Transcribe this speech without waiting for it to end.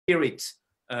spirit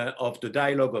of the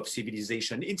Dialogue of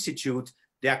Civilization Institute,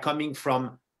 they are coming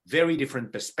from very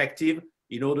different perspectives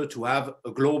in order to have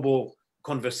a global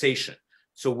conversation.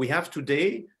 So we have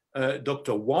today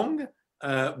Dr. Wang,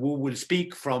 who will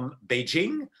speak from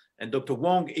Beijing. And Dr.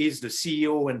 Wang is the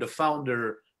CEO and the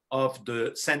founder of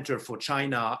the Center for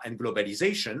China and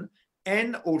Globalization,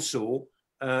 and also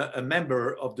a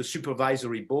member of the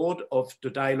supervisory board of the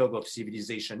Dialogue of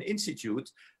Civilization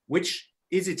Institute, which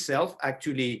is itself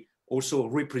actually also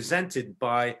represented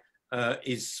by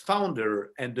his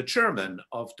founder and the chairman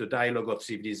of the Dialogue of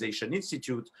Civilization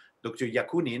Institute, Dr.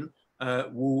 Yakunin,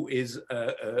 who is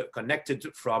connected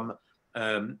from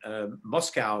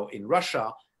Moscow in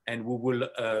Russia, and who will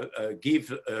give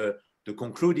the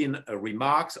concluding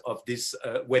remarks of this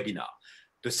webinar.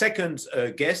 The second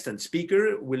guest and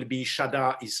speaker will be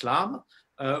Shada Islam,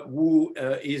 who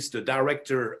is the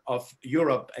director of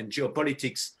Europe and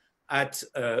Geopolitics at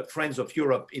Friends of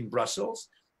Europe in Brussels,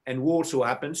 and who also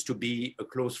happens to be a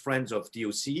close friend of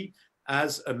DOC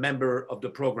as a member of the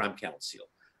Program Council.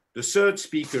 The third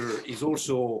speaker is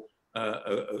also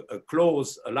a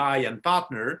close ally and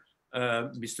partner,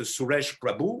 Mr. Suresh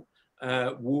Prabhu,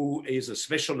 who is a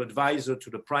special advisor to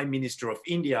the Prime Minister of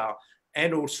India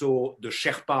and also the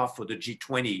Sherpa for the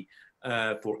G20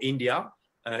 for India.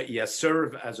 He has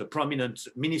served as a prominent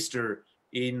minister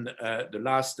in the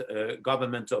last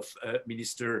government of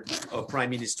Prime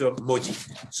Minister Modi.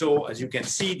 So as you can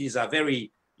see, these are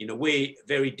very, in a way,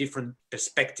 very different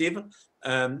perspective,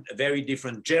 very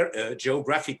different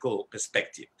geographical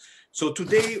perspective. So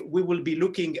today we will be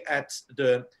looking at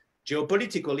the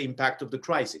geopolitical impact of the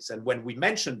crisis. And when we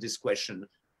mention this question,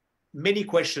 many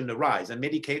questions arise and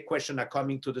many questions are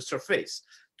coming to the surface.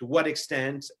 To what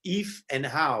extent, if and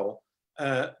how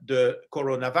the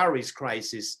coronavirus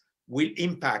crisis will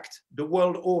impact the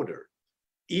world order,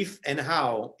 if and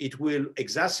how it will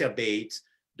exacerbate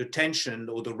the tension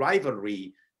or the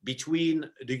rivalry between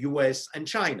the US and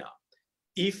China,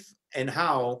 if and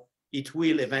how it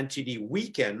will eventually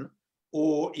weaken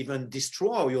or even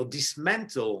destroy or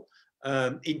dismantle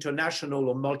international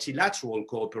or multilateral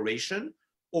cooperation,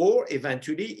 or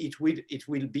eventually it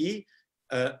will be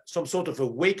some sort of a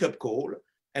wake-up call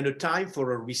and a time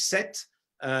for a reset.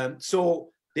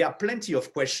 So there are plenty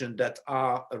of questions that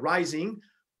are arising.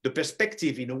 The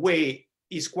perspective, in a way,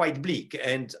 is quite bleak.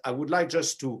 And I would like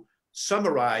just to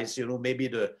summarize, maybe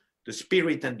the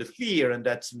spirit and the fear, and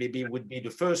that maybe would be the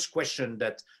first question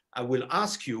that I will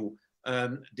ask you.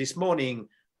 This morning,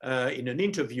 in an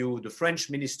interview, the French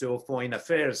Minister of Foreign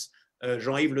Affairs,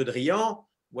 Jean-Yves Le Drian,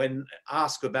 when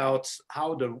asked about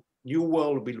how the new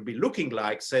world will be looking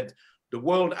like, said the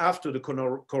world after the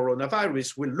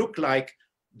coronavirus will look like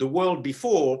the world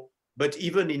before, but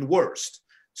even in worse.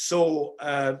 So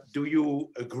do you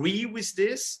agree with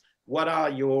this? What are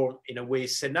your, in a way,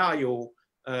 scenario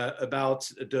about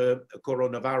the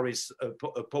coronavirus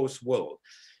post-world?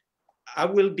 I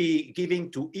will be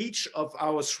giving to each of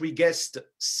our three guests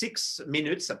 6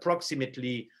 minutes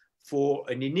approximately for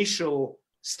an initial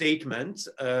statement,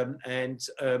 and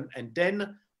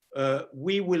then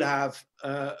we will have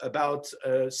about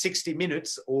 60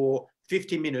 minutes or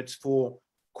 50 minutes for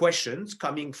questions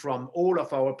coming from all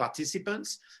of our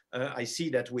participants. I see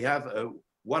that we have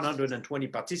 120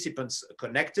 participants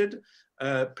connected.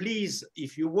 Please,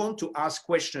 if you want to ask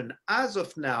questions as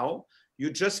of now, you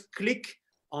just click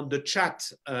on the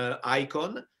chat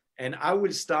icon, and I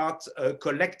will start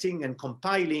collecting and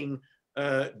compiling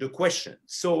the questions.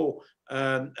 So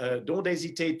don't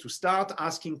hesitate to start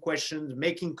asking questions,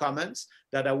 making comments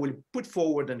that I will put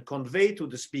forward and convey to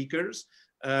the speakers.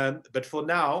 But for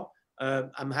now,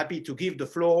 I'm happy to give the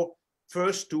floor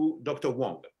first to Dr.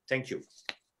 Wang. Thank you.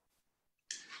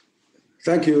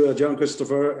 Thank you, John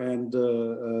Christopher and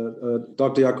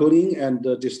Dr. Yakunin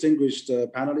and distinguished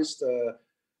panelists.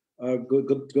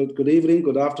 Good evening,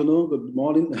 good afternoon, good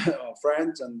morning,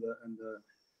 friends and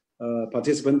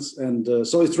participants. And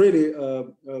so it's really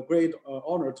a great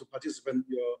honor to participate in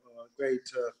your great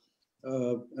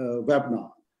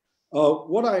webinar.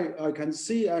 What I can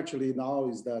see actually now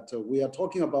is that we are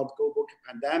talking about global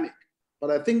pandemic, but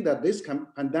I think that this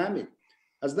pandemic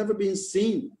has never been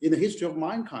seen in the history of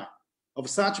mankind of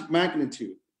such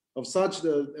magnitude, of such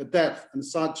death and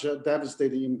such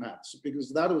devastating impacts,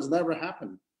 because that was never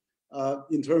happened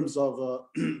in terms of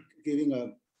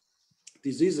giving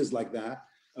diseases like that,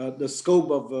 the scope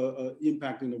of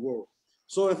impact in the world.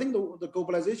 So I think the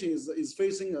globalization is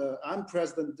facing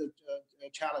unprecedented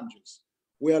challenges.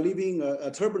 We are living a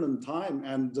turbulent time,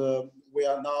 and we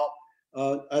are now,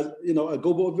 a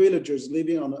global villagers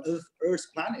living on the Earth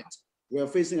planet. We are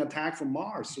facing attack from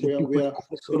Mars. We are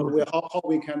how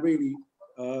we can really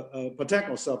protect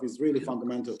ourselves is really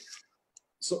fundamental.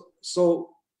 So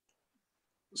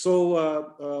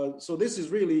this is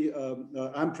really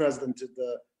unprecedented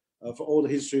for all the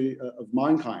history of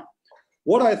mankind.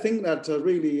 What I think that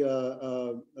really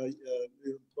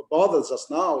bothers us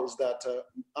now is that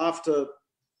after,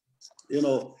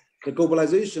 the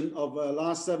globalization of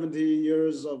last 70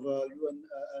 years of UN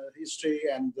history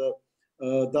and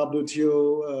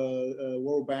WTO,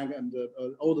 World Bank, and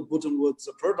all the Bretton Woods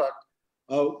product,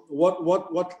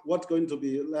 what's going to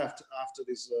be left after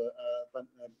this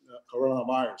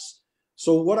coronavirus?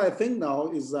 So what I think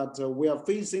now is that we are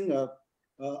facing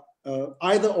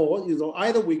either or,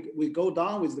 either we go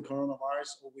down with the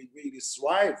coronavirus, or we really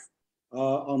thrive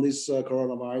on this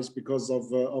coronavirus because of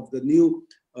the new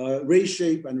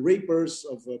reshape and rebirth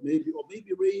of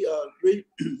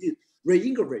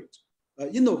reintegrate,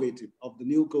 innovative of the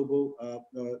new global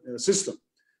system.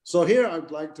 So here I'd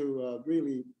like to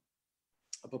really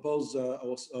propose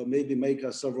or maybe make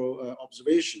several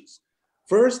observations.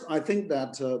 First, I think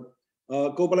that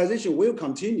globalization will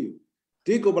continue.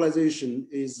 Deglobalization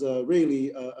is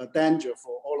really a danger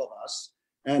for all of us.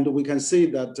 And we can see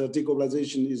that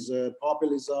deglobalization is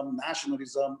populism,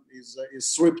 nationalism is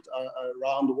swept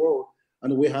around the world.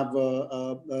 And we have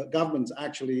governments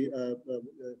actually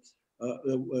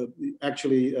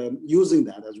using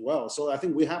that as well. So I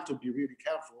think we have to be really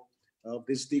careful of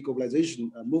this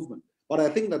deglobalization movement. But I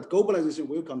think that globalization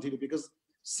will continue because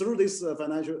through this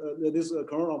this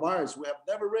coronavirus, we have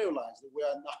never realized that we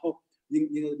are now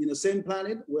in the same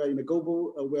planet. We are in a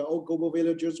global. We are all global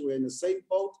villagers. We are in the same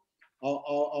boat.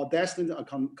 Our destinies are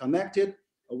connected.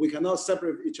 We cannot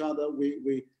separate each other.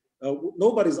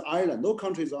 Nobody's island. No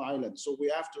country is an island. So we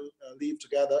have to live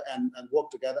together and work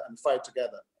together and fight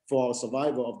together for our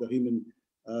survival of the human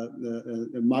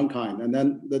mankind. And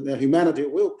then the humanity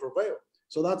will prevail.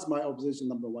 So that's my opposition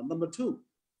number one. Number two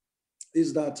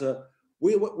is that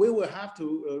we will have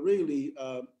to really,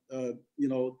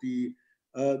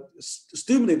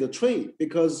 stimulate the trade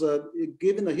because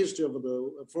given the history of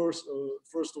the First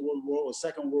World War or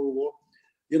Second World War,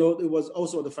 it was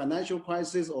also the financial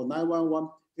crisis or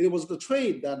 9/11. It was the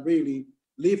trade that really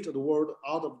lifted the world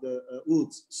out of the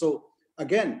woods. So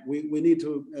again, we need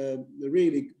to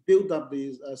really build up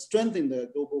these, strengthen the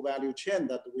global value chain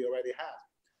that we already have.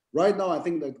 Right now, I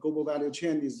think the global value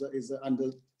chain is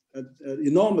under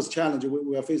enormous challenge.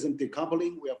 We are facing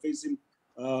decoupling. We are facing,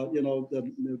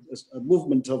 the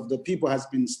movement of the people has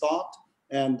been stopped,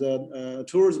 and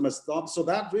tourism has stopped. So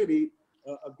that really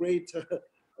a great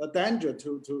danger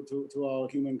to our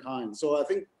humankind. So I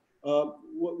think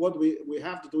what we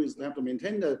have to do is we have to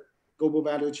maintain the global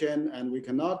value chain, and we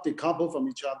cannot decouple from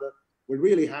each other. We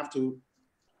really have to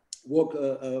work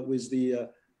with the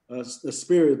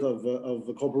spirit of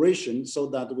cooperation, so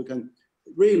that we can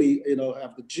really,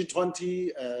 have the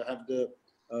G20, have the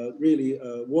really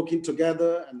working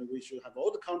together, and we should have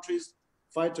all the countries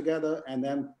fight together, and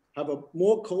then have a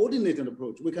more coordinated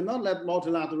approach. We cannot let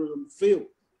multilateralism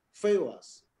fail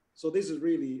us. So this is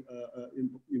really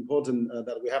important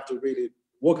that we have to really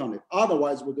work on it.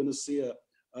 Otherwise, we're going to see a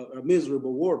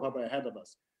miserable war probably ahead of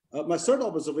us. My third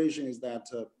observation is that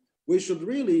we should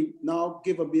really now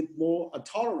give a bit more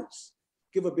tolerance,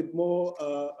 give a bit more,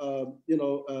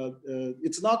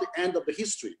 it's not the end of the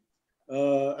history,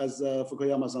 as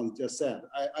Fukuyama-san just said.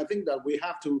 I think that we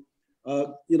have to,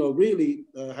 really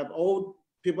have all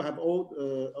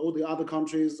the other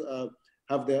countries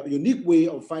have their unique way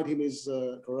of fighting this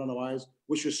coronavirus.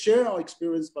 We should share our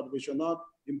experience, but we should not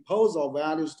impose our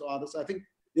values to others. I think,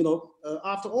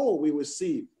 after all, we will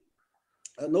see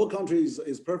no country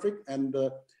is perfect. And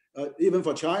even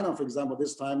for China, for example,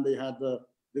 this time they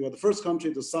were the first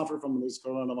country to suffer from this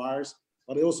coronavirus,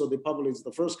 but also they probably is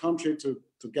the first country to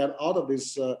get out of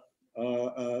this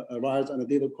virus, and they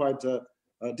did quite a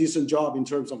decent job in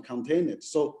terms of containing it.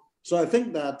 So I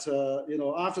think that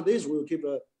after this we'll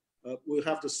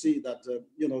have to see that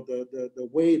the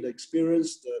way, the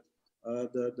experience,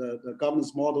 the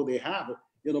governance model they have,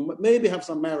 maybe have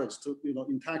some merits to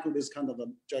in tackling this kind of a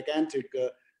gigantic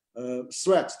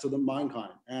threat to the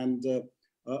mankind. And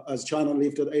as China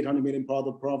lifted 800 million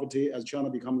poverty, as China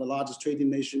become the largest trading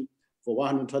nation for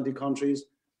 120 countries,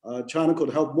 China could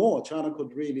help more. China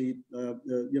could really,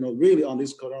 really on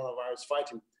this coronavirus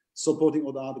fighting, supporting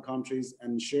all the other countries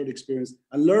and shared experience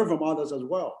and learn from others as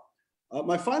well.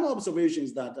 My final observation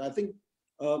is that I think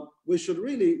we should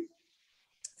really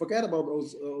forget about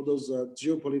those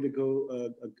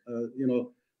geopolitical,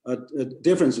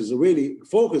 differences. Really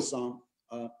focus on,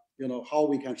 how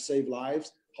we can save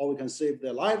lives, how we can save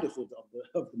the livelihood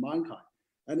of the mankind.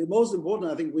 And the most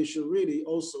important, I think we should really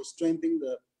also strengthen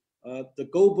the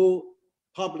global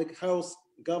public health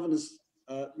governance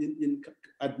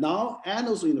at now and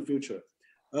also in the future.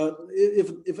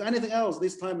 If anything else,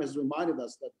 this time has reminded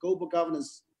us that global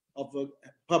governance of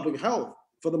public health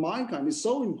for the mankind is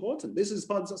so important. This is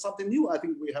something new. I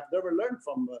think we have never learned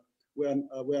from. We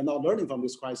are now learning from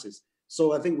this crisis.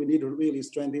 So I think we need to really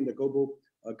strengthen the global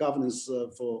governance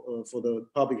for the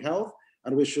public health,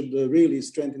 and we should really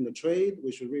strengthen the trade.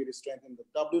 We should really strengthen the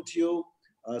WTO,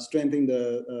 strengthen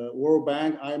the World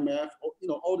Bank, IMF,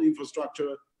 all the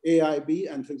infrastructure,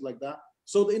 AIB, and things like that.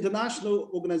 So the international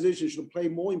organization should play a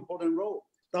more important role.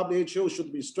 WHO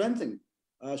should be strengthened,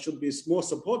 should be more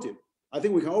supportive. I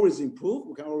think we can always improve.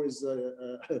 We can always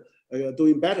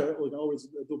doing better. We can always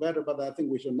do better. But I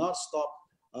think we should not stop,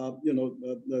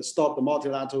 stop the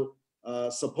multilateral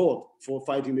support for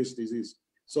fighting this disease.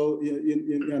 So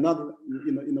in another,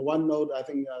 in one note, I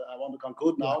think I want to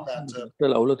conclude now that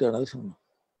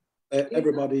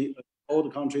everybody, all the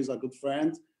countries are good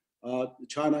friends.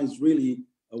 China is really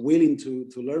willing to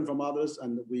learn from others,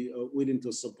 and we are willing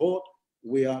to support.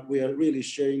 We are really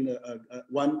sharing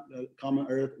one common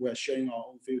earth. We are sharing our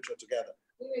own future together.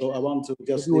 So I want to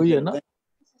just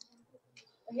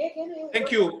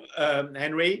thank you,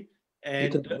 Henry.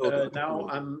 And now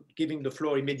I'm giving the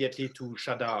floor immediately to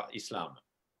Shada Islam.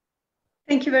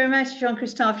 Thank you very much,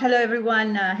 Jean-Christophe. Hello,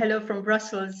 everyone. Hello from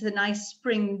Brussels. It's a nice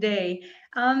spring day.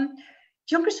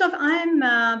 Jean-Christophe, I'm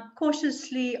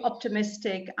cautiously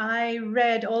optimistic. I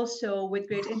read also with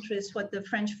great interest what the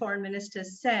French foreign minister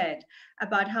said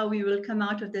about how we will come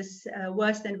out of this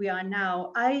worse than we are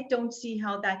now. I don't see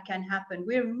how that can happen.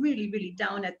 We're really, really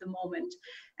down at the moment.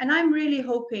 And I'm really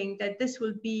hoping that this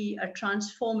will be a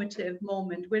transformative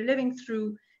moment. We're living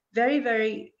through very,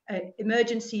 very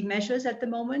emergency measures at the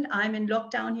moment. I'm in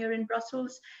lockdown here in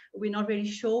Brussels. We're not really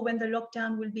sure when the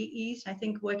lockdown will be eased. I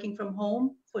think working from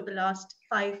home for the last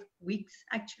 5 weeks,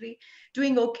 actually,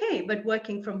 doing okay, but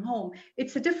working from home.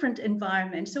 It's a different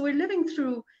environment. So we're living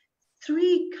through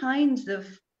 3 kinds of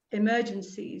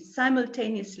emergencies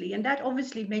simultaneously, and that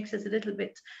obviously makes us a little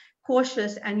bit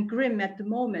cautious and grim at the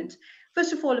moment.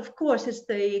 First of all, of course, is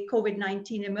the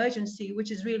COVID-19 emergency,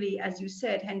 which is really, as you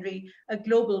said, Henry, a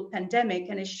global pandemic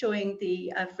and is showing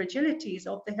the fragilities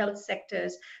of the health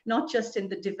sectors, not just in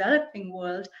the developing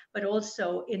world, but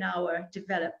also in our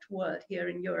developed world here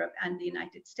in Europe and the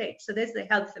United States. So there's the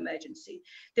health emergency.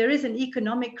 There is an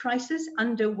economic crisis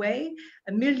underway.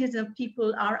 Millions of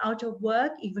people are out of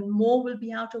work. Even more will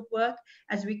be out of work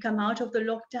as we come out of the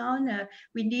lockdown.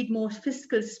 We need more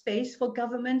fiscal space for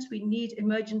governments. We need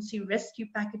emergency rescue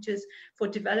packages for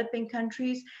developing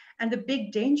countries. And the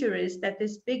big danger is that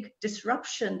this big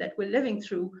disruption that we're living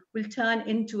through will turn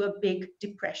into a big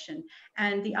depression.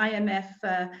 And the IMF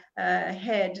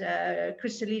head,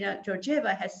 Kristalina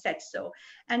Georgieva, has said so.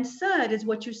 And third is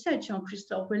what you said,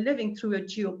 Jean-Christophe, we're living through a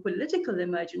geopolitical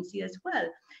emergency as well.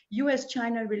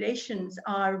 US-China relations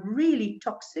are really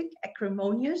toxic,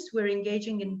 acrimonious. We're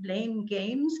engaging in blame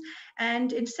games.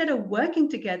 And instead of working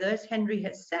together, as Henry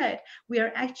has said, we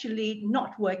are actually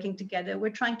not working together. We're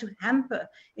trying to hamper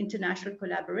international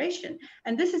collaboration.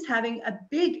 And this is having a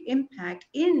big impact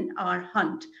in our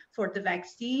hunt for the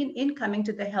vaccine, in coming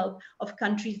to the help of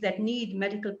countries that need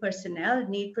medical personnel,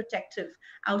 need protective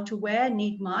outerwear,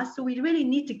 need masks. So we really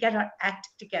need to get our act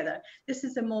together. This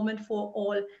is a moment for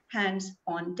all hands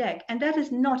on deck. And that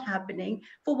is not happening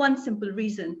for one simple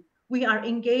reason. We are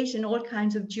engaged in all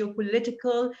kinds of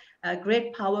geopolitical,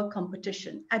 great power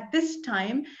competition. At this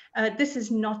time, this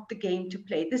is not the game to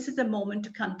play. This is a moment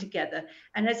to come together.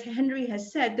 And as Henry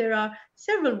has said, there are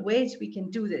several ways we can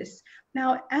do this.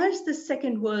 Now, as the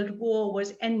Second World War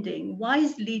was ending,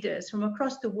 wise leaders from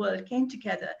across the world came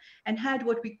together and had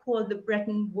what we call the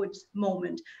Bretton Woods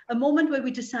moment, a moment where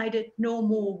we decided no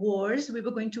more wars. We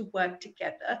were going to work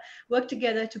together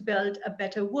to build a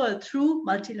better world through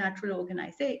multilateral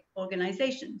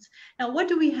organizations. Now, what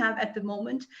do we have at the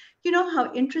moment? You know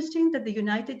how interesting that the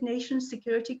United Nations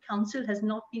Security Council has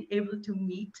not been able to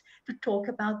meet to talk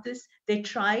about this. They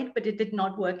tried, but it did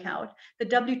not work out. The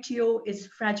WTO is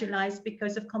fragilized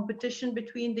because of competition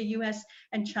between the US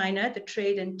and China, the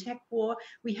trade and tech war.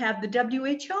 We have the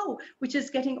WHO, which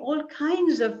is getting all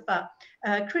kinds of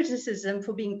criticism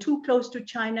for being too close to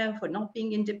China, for not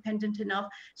being independent enough.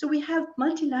 So we have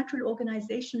multilateral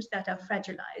organizations that are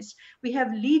fragilized. We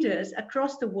have leaders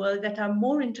across the world that are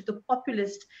more into the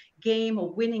populist game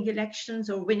of winning elections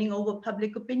or winning over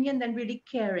public opinion than really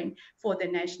caring for the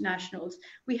nationals.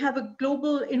 We have a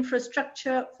global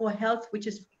infrastructure for health which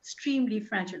is extremely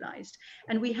fragilized.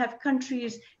 And we have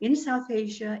countries in South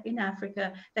Asia, in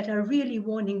Africa, that are really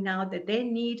warning now that they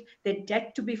need their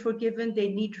debt to be forgiven, they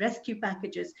need rescue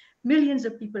packages. Millions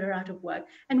of people are out of work.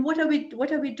 And what are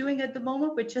we doing at the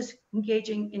moment? We're just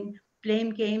engaging in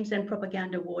blame games and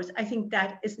propaganda wars. I think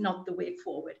that is not the way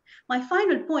forward. My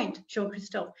final point,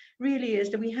 Jean-Christophe, really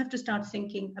is that we have to start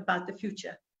thinking about the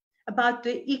future, about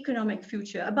the economic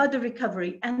future, about the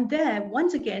recovery. And there,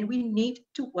 once again, we need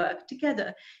to work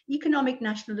together. Economic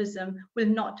nationalism will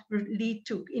not lead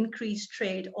to increased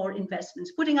trade or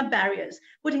investments. Putting up barriers,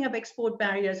 putting up export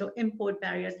barriers or import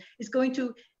barriers is going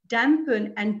to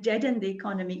dampen and deaden the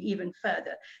economy even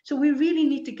further. So we really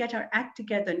need to get our act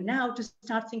together now to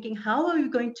start thinking, how are we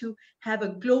going to have a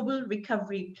global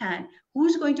recovery plan?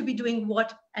 Who's going to be doing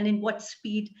what and in what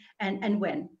speed and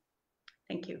when?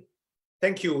 Thank you.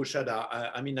 Thank you, Shada.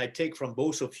 I mean, I take from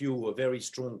both of you a very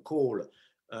strong call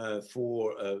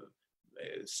for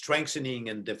strengthening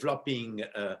and developing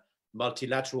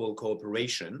multilateral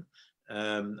cooperation.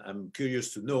 I'm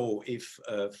curious to know if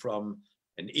from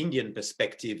an Indian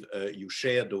perspective, you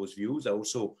share those views. I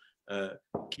also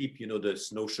keep,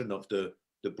 this notion of the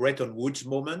Bretton Woods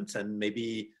moment, and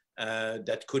maybe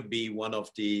that could be one of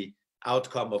the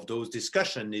outcome of those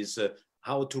discussions is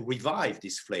how to revive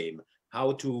this flame,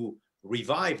 how to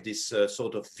revive this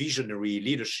sort of visionary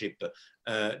leadership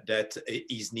that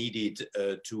is needed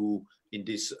in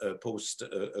this post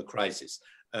crisis.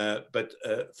 But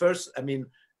first, I mean,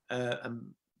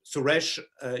 Suresh,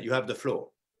 you have the floor.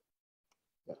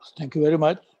 Yes, thank you very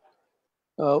much.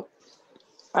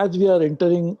 As we are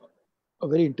entering a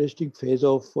very interesting phase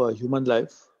of human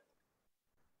life,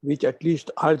 which at least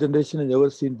our generation has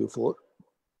never seen before,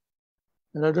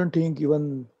 and I don't think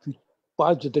even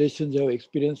past generations have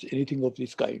experienced anything of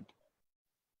this kind.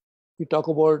 We talk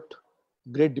about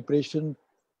Great Depression,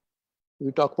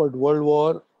 we talk about World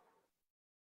War,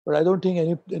 but I don't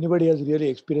think anybody has really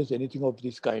experienced anything of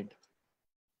this kind.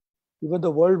 Even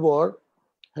the World War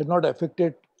has not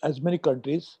affected as many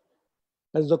countries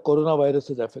as the coronavirus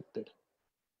has affected.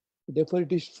 Therefore,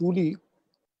 it is truly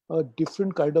a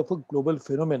different kind of a global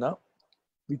phenomena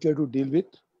which we have to deal with.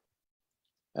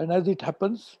 And as it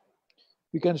happens,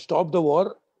 we can stop the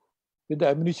war when the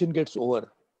ammunition gets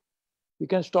over. We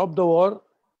can stop the war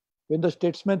when the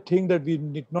statesmen think that we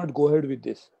need not go ahead with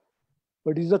this.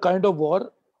 But it is a kind of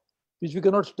war which we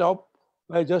cannot stop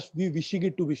by just we wishing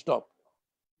it to be stopped.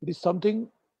 It is something,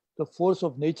 the force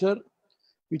of nature,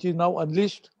 which is now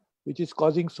unleashed, which is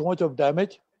causing so much of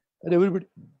damage, and everybody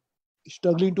is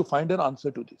struggling to find an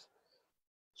answer to this.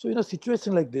 So in a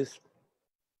situation like this,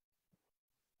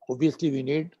 obviously we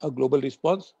need a global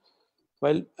response,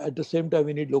 while at the same time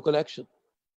we need local action.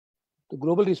 The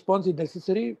global response is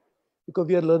necessary because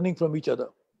we are learning from each other.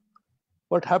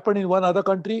 What happened in one other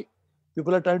country,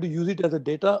 people are trying to use it as a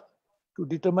data to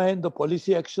determine the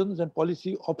policy actions and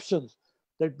policy options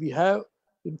that we have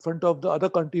in front of the other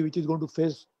country which is going to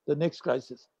face the next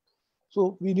crisis.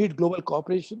 So we need global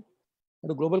cooperation, and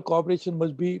the global cooperation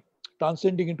must be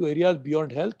transcending into areas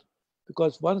beyond health,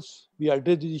 because once we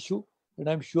address this issue, and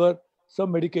I'm sure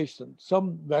some medication,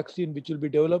 some vaccine which will be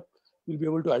developed will be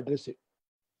able to address it.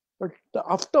 But the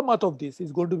aftermath of this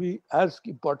is going to be as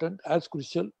important, as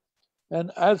crucial,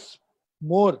 and as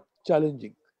more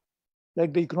challenging,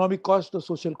 like the economic cost, the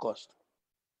social cost.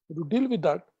 To deal with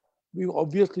that, we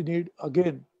obviously need,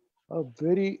 again, a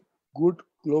very good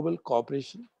global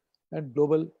cooperation and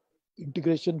global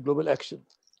integration, global action.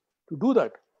 To do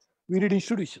that, we need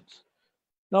institutions.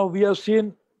 Now, we have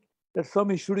seen that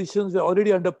some institutions were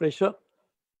already under pressure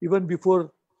even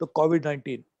before the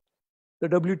COVID-19. The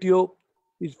WTO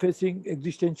is facing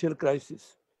existential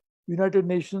crisis. United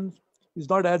Nations is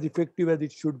not as effective as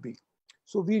it should be.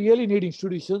 So we really need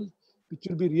institutions which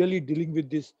will be really dealing with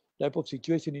this type of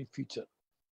situation in future.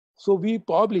 So we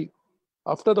probably,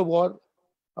 after the war,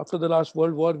 after the last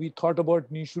World War, we thought about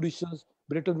institutions,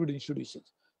 Bretton Woods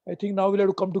institutions. I think now we'll have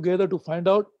to come together to find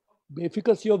out the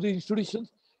efficacy of the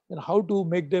institutions and how to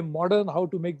make them modern, how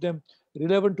to make them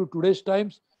relevant to today's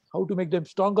times, how to make them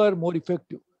stronger, more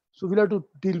effective. So we'll have to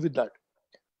deal with that.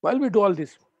 While we do all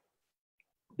this,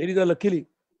 luckily,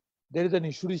 there is an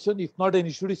institution, if not an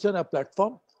institution, a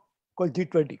platform called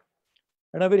G20.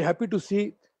 And I'm very happy to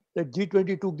see that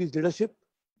G20 took this leadership.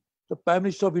 The Prime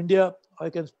Minister of India, I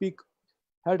can speak,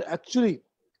 had actually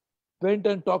went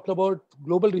and talked about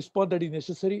global response that is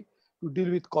necessary to deal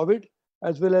with COVID,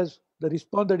 as well as the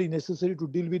response that is necessary to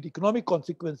deal with economic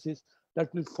consequences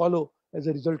that will follow as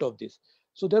a result of this.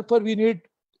 So therefore, we need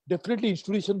definitely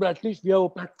institution, but at least we have a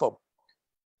platform,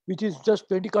 which is just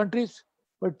 20 countries,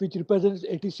 but which represents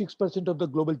 86% of the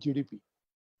global GDP.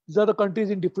 These are the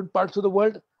countries in different parts of the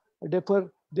world, and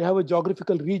therefore they have a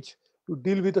geographical reach to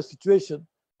deal with a situation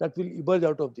that will emerge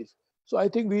out of this. So I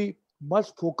think we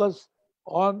must focus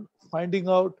on finding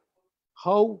out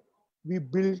how we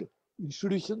build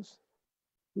institutions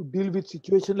to deal with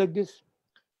situation like this.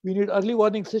 We need early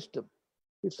warning system.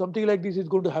 If something like this is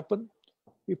going to happen,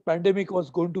 if pandemic was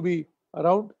going to be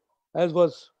around, as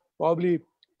was probably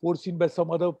foreseen by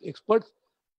some other experts,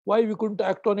 why we couldn't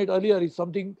act on it earlier is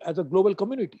something as a global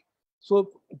community.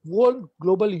 So world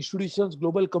global institutions,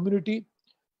 global community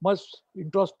must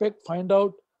introspect, find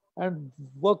out, and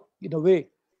work in a way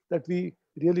that we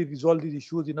really resolve these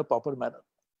issues in a proper manner.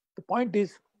 The point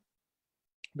is,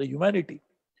 the humanity,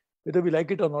 whether we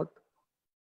like it or not,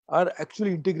 are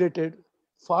actually integrated,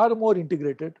 far more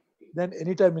integrated than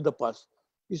any time in the past.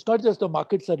 It's not just the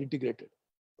markets are integrated,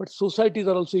 but societies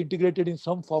are also integrated in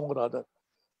some form or other.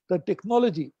 The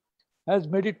technology has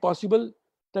made it possible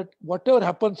that whatever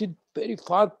happens in very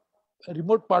far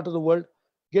remote part of the world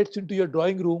gets into your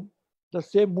drawing room the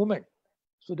same moment.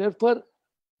 So therefore,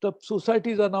 the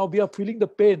societies are now, we are feeling the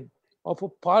pain of a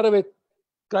faraway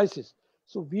crisis.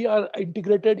 So we are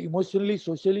integrated emotionally,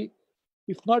 socially,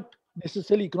 if not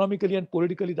necessarily economically and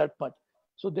politically that much.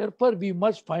 So therefore, we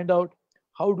must find out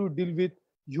how to deal with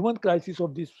human crisis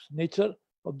of this nature,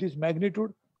 of this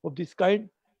magnitude, of this kind,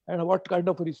 and what kind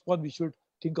of a response we should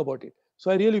think about it.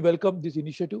 So I really welcome this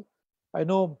initiative. I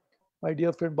know my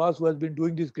dear friend Bas, who has been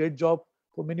doing this great job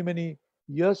for many, many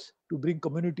years to bring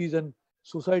communities and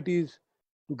societies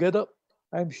together.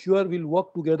 I'm sure we'll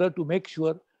work together to make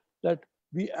sure that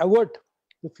we avert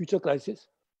the future crisis.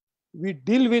 We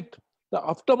deal with the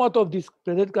aftermath of this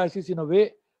present crisis in a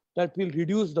way that will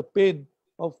reduce the pain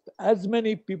of as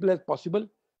many people as possible,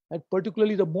 and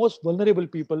particularly the most vulnerable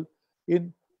people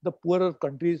in the poorer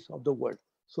countries of the world.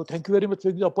 So thank you very much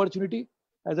for the opportunity.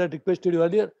 As I requested you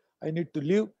earlier, I need to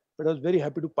leave, but I was very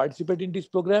happy to participate in this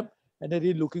program, and I'm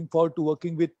really looking forward to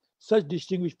working with such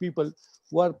distinguished people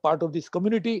who are part of this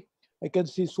community. I can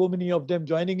see so many of them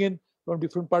joining in from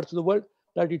different parts of the world.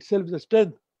 That itself is a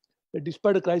strength that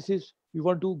despite a crisis, we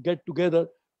want to get together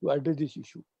to address this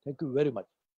issue. Thank you very much.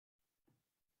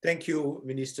 Thank you,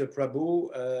 Minister Prabhu.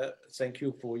 Thank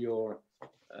you for your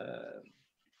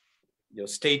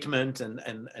statement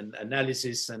and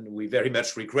analysis, and we very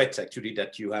much regret actually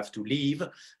that you have to leave,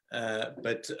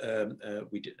 but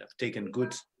we have taken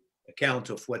good account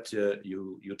of what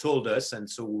you told us, and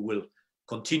so we will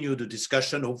continue the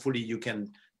discussion. Hopefully you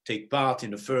can take part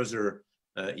in a further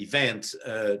event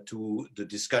to the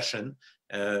discussion.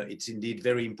 It's indeed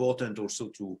very important also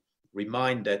to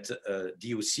remind that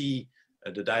DOC,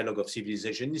 the Dialogue of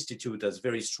Civilization Institute, has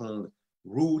very strong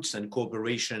roots and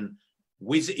cooperation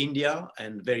with India,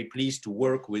 and very pleased to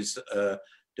work with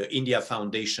the India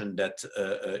Foundation that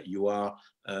you are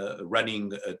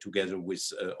running together with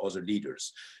other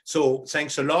leaders. So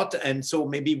thanks a lot. And so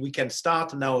maybe we can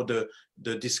start now the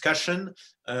discussion.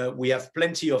 We have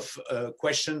plenty of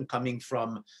questions coming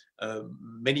from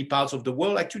many parts of the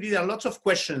world. Actually, there are lots of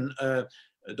questions,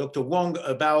 Dr. Wong,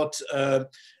 about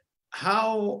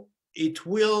how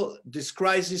this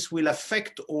crisis will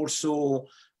affect also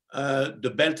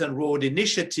the Belt and Road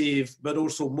Initiative, but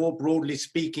also more broadly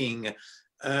speaking,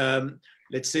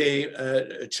 let's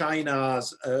say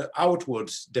China's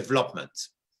outwards development.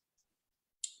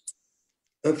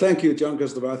 Thank you, John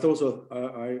Christopher. I thought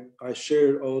I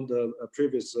share all the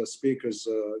previous speakers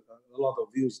a lot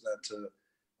of views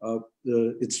that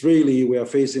it's really we are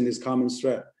facing this common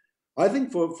threat. I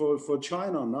think for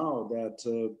China now that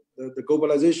the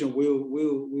globalization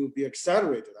will be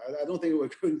accelerated. I don't think we're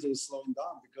going to slow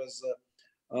down, because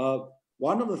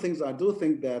one of the things I do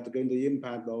think that going to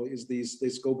impact though is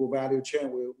this global value chain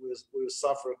will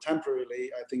suffer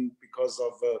temporarily. I think because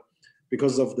of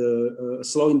the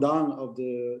slowing down of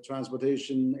the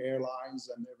transportation, airlines,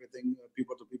 and everything,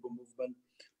 people-to-people movement.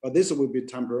 But this will be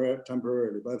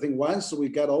temporarily. But I think once we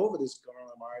get over this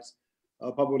coronavirus,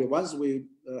 probably once we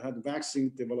had the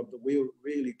vaccine developed, we'll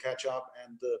really catch up,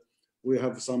 and we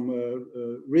have some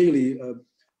really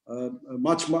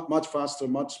much faster,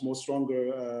 much more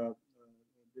stronger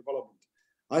development.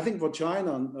 I think for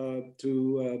China,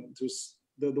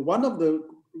 one of the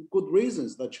good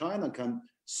reasons that China can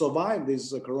survive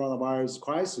this coronavirus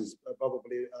crisis,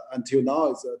 probably until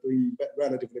now is doing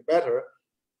relatively better,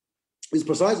 is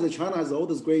precisely China has all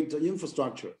this great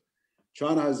infrastructure.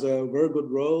 China has very good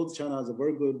roads. China has a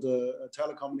very good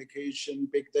telecommunication,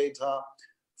 big data.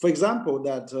 For example,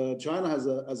 that China has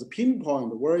a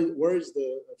pinpoint where is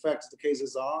the effects the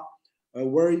cases are.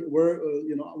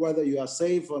 you know, whether you are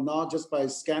safe or not just by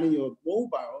scanning your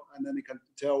mobile, and then it can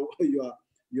tell you are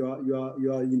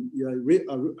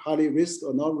highly risk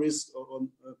or not risk or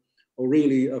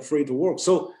really free to work.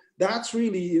 So that's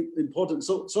really important.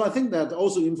 So I think that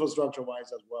also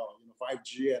infrastructure-wise as well, you know,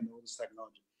 5G and all this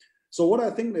technology. So what I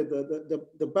think that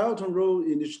the Belt and Road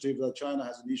initiative that China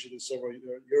has initiated several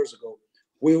years ago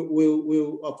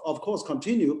will of course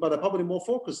continue, but probably more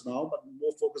focused now, but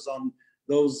more focused on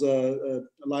those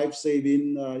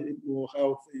life-saving, more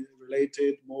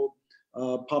health-related, more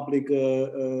public,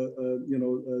 you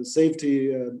know,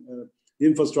 safety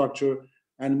infrastructure,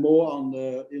 and more on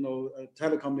the, you know,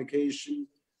 telecommunication.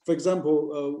 For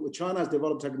example, China has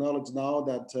developed technology now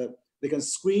that they can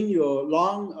screen your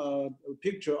long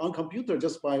picture on computer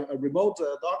just by a remote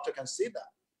doctor can see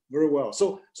that very well.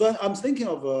 So I'm thinking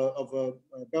of a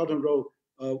Belt and Road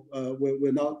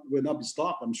will not be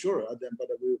stopped, I'm sure.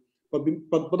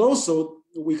 But also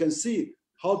we can see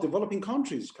how developing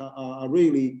countries are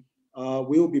really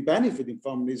will be benefiting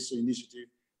from this initiative.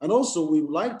 And also we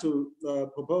would like to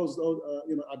propose,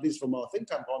 you know, at least from our think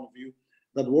tank point of view,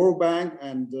 that World Bank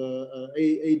and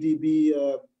ADB,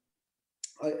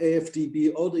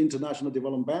 AFDB, all the international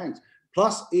development banks,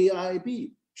 plus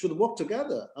AIIB should work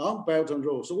together on Belt and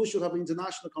Road. So we should have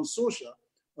international consortia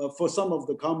for some of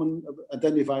the common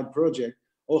identified project,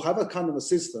 or have a kind of a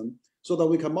system so that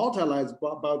we can multilize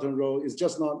Belt and Road. It's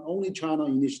just not only China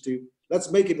initiative. Let's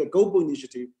make it a global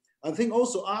initiative. I think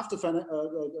also after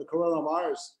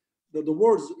coronavirus, the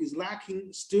world is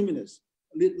lacking stimulus,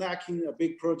 lacking a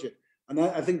big project. And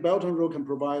I think Belt and Road can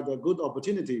provide a good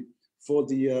opportunity for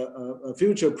the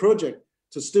future project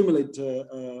to stimulate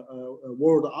a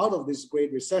world out of this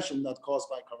great recession that's caused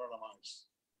by coronavirus.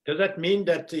 Does that mean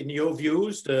that, in your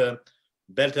views, the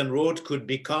Belt and Road could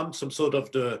become some sort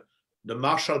of the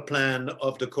Marshall Plan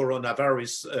of the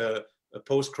coronavirus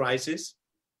post-crisis?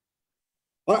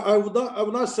 I would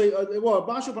not say, well,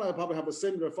 Marshall Plan probably have a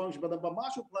similar function, but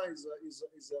Marshall Plan is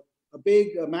a big,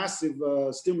 massive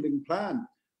stimulating plan,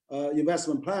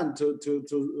 investment plan to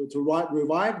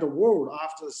revive the world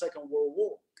after the Second World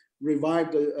War,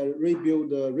 revive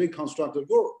rebuild, reconstruct the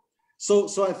world.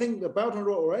 So I think the Belt and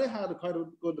Road already had quite a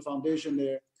good foundation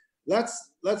there.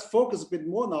 Let's focus a bit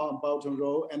more now on Belt and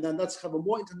Road, and then let's have a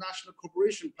more international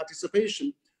cooperation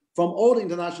participation from all the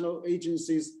international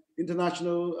agencies,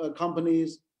 international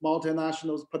companies,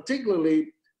 multinationals,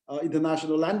 particularly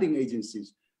international lending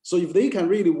agencies. So if they can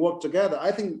really work together,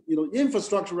 I think, you know,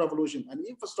 infrastructure revolution and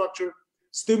infrastructure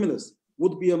stimulus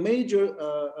would be a major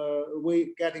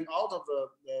way getting out of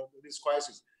this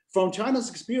crisis. From China's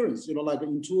experience, you know, like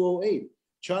in 2008,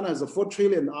 China has a 4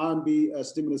 trillion RMB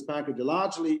stimulus package,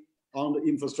 largely on the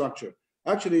infrastructure.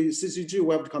 Actually, CCG,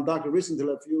 we have conducted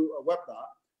recently a few webinars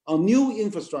on new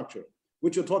infrastructure,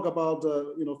 which will talk about,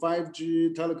 you know,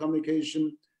 5G,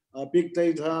 telecommunication, big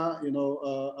data, you know,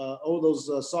 all those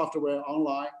software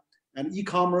online, and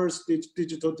e-commerce,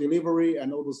 digital delivery,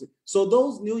 and all those things. So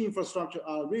those new infrastructure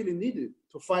are really needed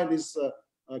to fight this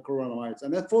coronavirus.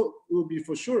 And that will be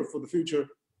for sure for the future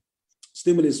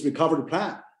stimulus recovery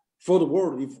plan for the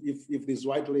world if this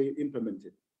rightly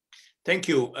implemented. Thank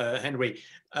you, Henry.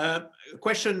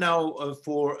 Question now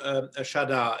for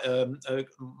Shada.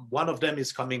 One of them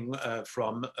is coming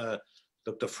from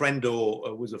Dr.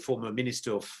 Frendo, who is a former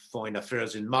Minister of Foreign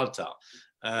Affairs in Malta,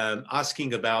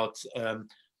 asking about,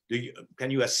 can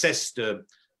you assess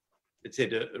let's say,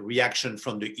 the reaction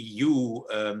from the EU?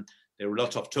 There were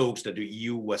lots of talks that the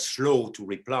EU was slow to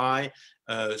reply,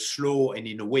 slow and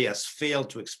in a way has failed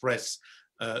to express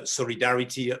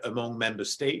solidarity among member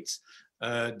states.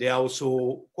 There are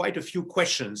also quite a few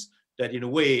questions that in a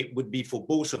way would be for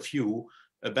both of you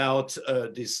about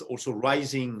this also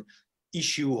rising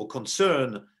issue or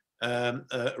concern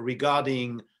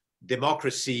regarding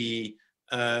democracy,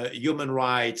 human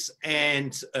rights,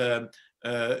 and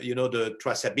you know, the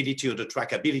traceability or the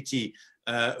trackability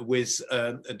with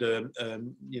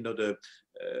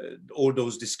all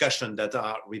those discussions that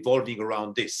are revolving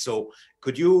around this. So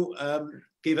could you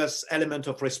give us element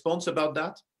of response about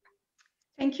that?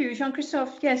 Thank you,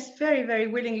 Jean-Christophe. Yes, very, very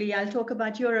willingly, I'll talk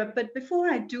about Europe. But before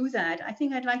I do that, I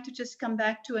think I'd like to just come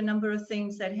back to a number of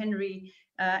things that Henry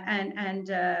and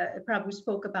Prabhu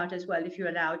spoke about as well, if you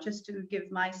allow, just to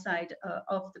give my side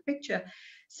of the picture.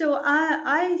 So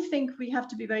I think we have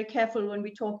to be very careful when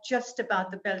we talk just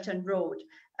about the Belt and Road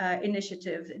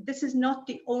initiative. This is not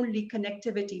the only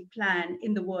connectivity plan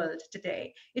in the world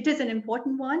today. It is an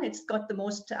important one. It's got the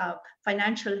most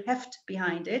financial heft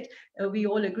behind it. We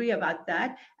all agree about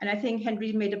that. And I think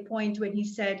Henry made a point when he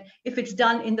said, if it's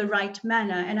done in the right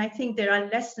manner, and I think there are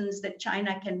lessons that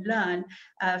China can learn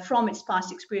from its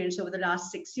past experience over the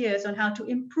last 6 years on how to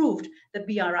improve the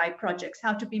BRI projects,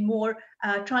 how to be more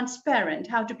transparent,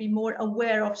 how to be more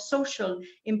aware of social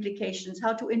implications,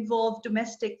 how to involve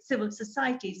domestic civil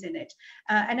societies in it.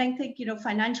 And I think,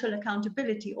 financial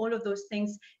accountability, all of those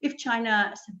things, if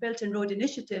China's Belt and Road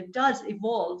Initiative does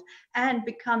evolve and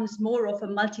becomes more of a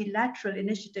multilateral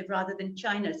initiative rather than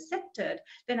China-centered,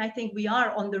 then I think we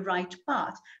are on the right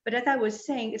path. But as I was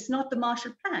saying, it's not the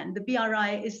Marshall Plan. The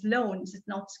BRI is loans, it's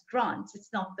not grants, it's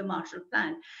not the Marshall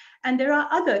Plan. And there are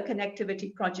other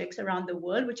connectivity projects around the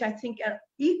world, which I think are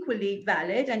equally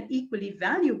valid and equally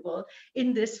valuable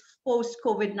in this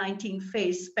post-COVID-19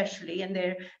 phase, especially.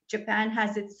 And Japan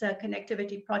has its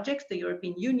connectivity projects, the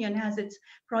European Union has its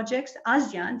projects,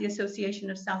 ASEAN, the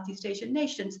Association of Southeast Asian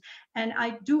Nations. And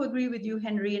I do agree with you,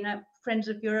 Henry, and Friends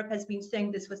of Europe has been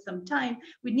saying this for some time.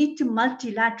 We need to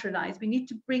multilateralize. We need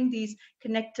to bring these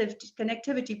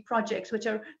connectivity projects, which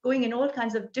are going in all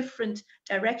kinds of different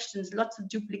directions, lots of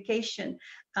duplication,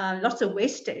 lots of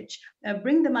wastage,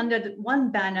 bring them under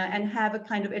one banner and have a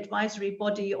kind of advisory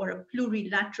body or a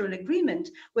plurilateral agreement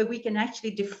where we can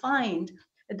actually define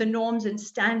the norms and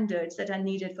standards that are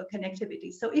needed for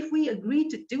connectivity. So if we agree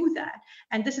to do that,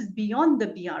 and this is beyond the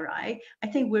BRI, I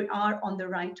think we are on the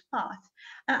right path.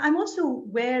 I'm also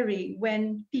wary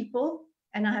when people,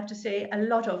 and I have to say a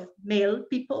lot of male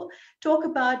people, talk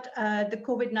about the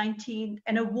COVID-19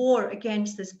 and a war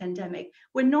against this pandemic.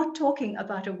 We're not talking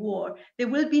about a war. There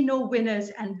will be no winners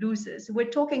and losers. We're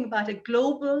talking about a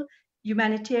global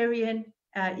humanitarian,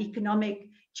 economic,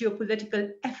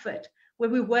 geopolitical effort where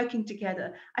we're working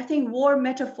together. I think war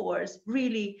metaphors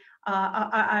really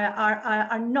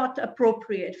are not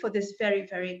appropriate for this very,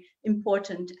 very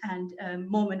important and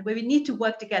moment where we need to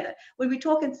work together. When we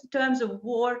talk in terms of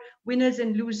war, winners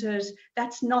and losers,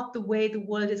 that's not the way the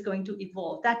world is going to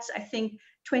evolve. That's, I think,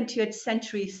 20th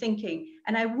century thinking.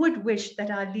 And I would wish that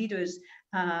our leaders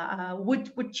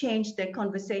would change their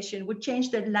conversation, would change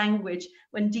their language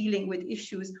when dealing with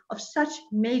issues of such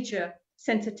major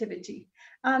sensitivity.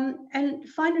 And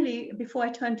finally, before I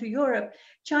turn to Europe,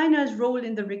 China's role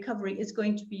in the recovery is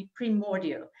going to be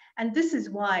primordial. And this is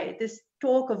why this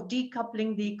talk of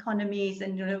decoupling the economies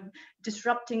and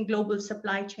disrupting global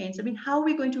supply chains. I mean, how are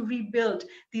we going to rebuild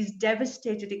these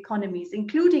devastated economies,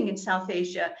 including in South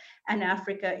Asia and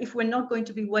Africa, if we're not going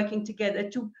to be working together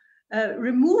to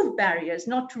remove barriers,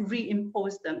 not to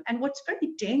reimpose them? And what's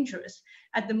very dangerous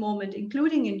at the moment,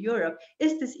 including in Europe,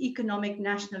 is this economic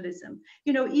nationalism.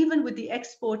 Even with the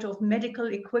export of medical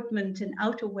equipment and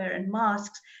outerwear and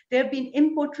masks, there have been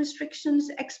import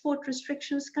restrictions, export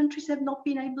restrictions. Countries have not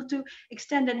been able to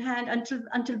extend a hand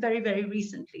until very, very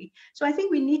recently. So I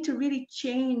think we need to really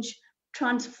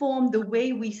transform the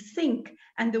way we think,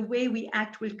 and the way we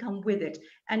act will come with it.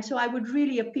 And so I would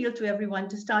really appeal to everyone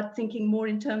to start thinking more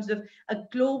in terms of a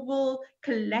global,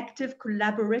 collective,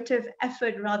 collaborative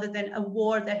effort rather than a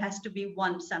war that has to be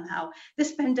won somehow.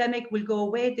 This pandemic will go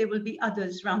away. There will be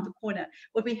others around the corner.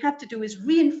 What we have to do is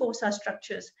reinforce our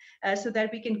structures so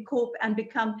that we can cope and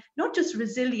become not just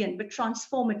resilient, but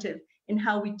transformative in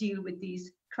how we deal with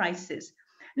these crises.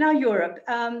 Now, Europe,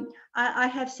 I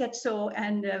have said so,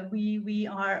 and we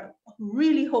are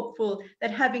really hopeful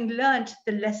that having learned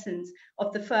the lessons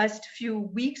of the first few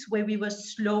weeks where we were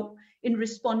slow in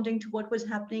responding to what was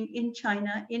happening in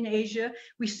China, in Asia,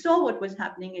 we saw what was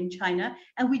happening in China,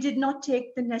 and we did not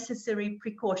take the necessary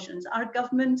precautions. Our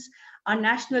governments, our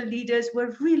national leaders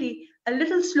were really a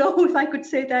little slow, if I could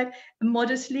say that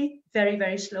modestly, very,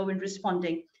 very slow in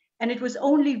responding. And it was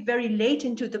only very late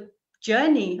into the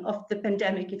journey of the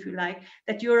pandemic, if you like,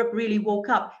 that Europe really woke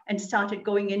up and started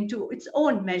going into its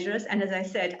own measures. And as I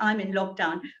said, I'm in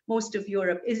lockdown. Most of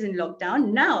Europe is in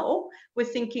lockdown. Now we're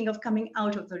thinking of coming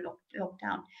out of the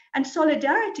lockdown. And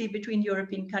solidarity between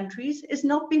European countries has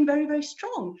not been very, very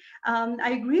strong.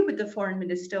 I agree with the foreign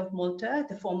minister of Malta,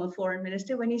 the former foreign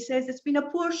minister, when he says it's been a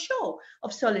poor show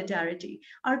of solidarity.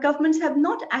 Our governments have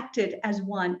not acted as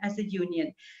one, as a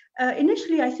union.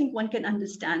 Initially, I think one can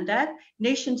understand that.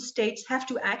 Nation states have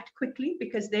to act quickly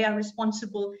because they are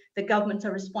responsible, the governments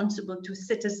are responsible to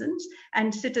citizens,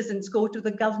 and citizens go to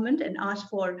the government and ask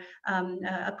for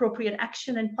appropriate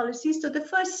action and policies. So the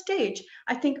first stage,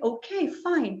 I think, okay, okay,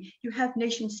 fine, you have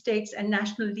nation states and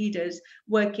national leaders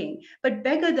working, but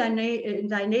beggar thy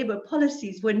neighbor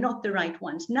policies were not the right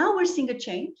ones. Now we're seeing a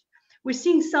change. We're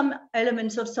seeing some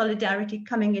elements of solidarity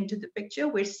coming into the picture.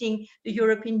 We're seeing the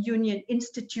European Union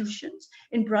institutions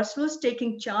in Brussels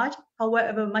taking charge,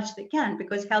 however much they can,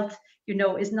 because health, you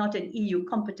know, is not an EU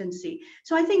competency.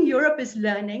 So I think Europe is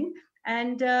learning.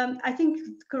 And I think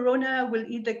Corona will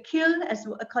either kill, as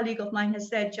a colleague of mine has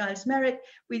said, Giles Merritt,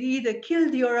 will either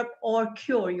kill Europe or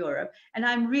cure Europe. And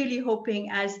I'm really hoping,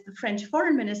 as the French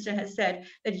foreign minister has said,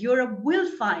 that Europe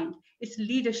will find its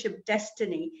leadership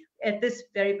destiny at this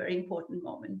very, very important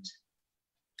moment.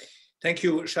 Thank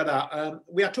you, Shada.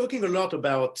 We are talking a lot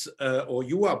about, or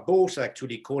you are both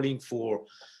actually calling for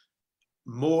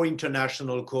more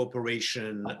international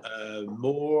cooperation,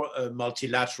 more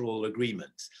multilateral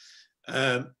agreements.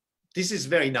 This is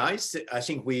very nice. I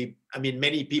think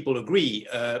many people agree,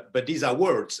 but these are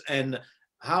words. And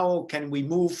how can we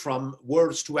move from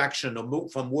words to action, or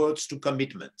move from words to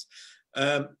commitment?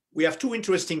 We have two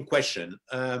interesting questions.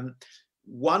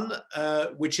 One,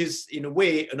 which is in a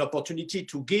way an opportunity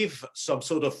to give some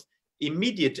sort of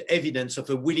immediate evidence of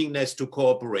a willingness to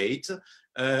cooperate.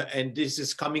 And this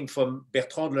is coming from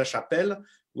Bertrand Lachapelle,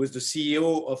 who is the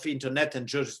CEO of Internet and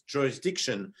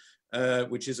Jurisdiction,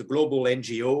 which is a global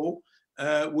NGO.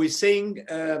 We're saying,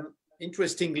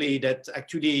 interestingly, that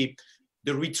actually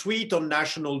the retreat on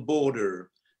national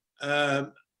border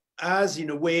has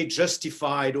in a way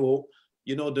justified, or,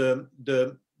 you know,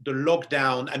 the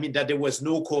lockdown, that there was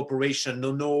no cooperation,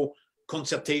 no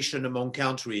consultation among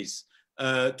countries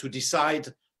to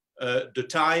decide the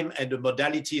time and the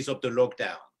modalities of the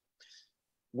lockdown.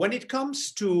 When it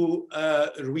comes to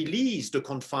release the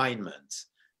confinement,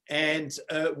 and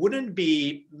wouldn't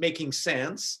be making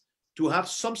sense to have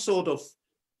some sort of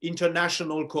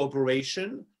international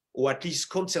cooperation, or at least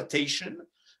consultation,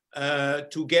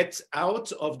 to get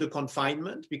out of the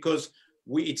confinement? Because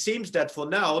it seems that for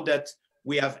now that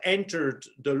we have entered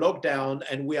the lockdown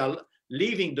and we are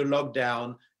leaving the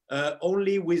lockdown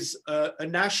only with a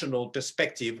national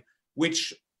perspective,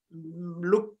 which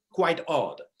look quite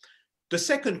odd. The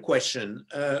second question,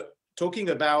 talking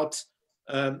about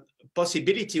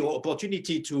possibility or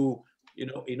opportunity to, you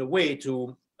know, in a way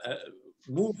to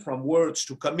move from words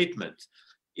to commitment,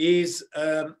 is,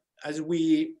 as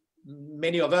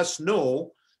many of us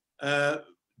know,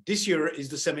 this year is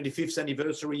the 75th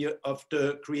anniversary of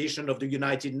the creation of the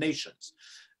United Nations.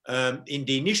 In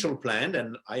the initial plan,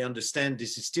 and I understand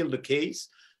this is still the case,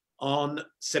 on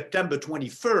September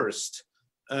 21st,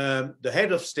 the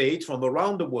head of state from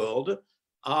around the world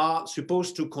are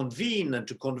supposed to convene and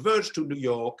to converge to New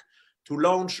York to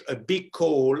launch a big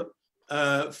call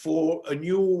for a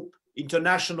new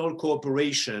international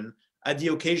cooperation at the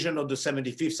occasion of the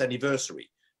 75th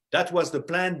anniversary. That was the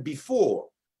plan before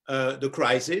the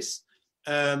crisis.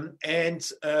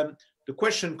 The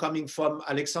question coming from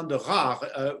Alexander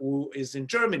Rahr, who is in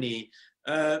Germany,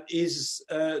 is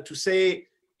to say,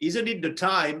 isn't it the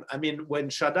time, when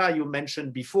Shada, you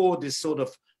mentioned before this sort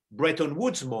of Bretton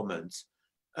Woods moment,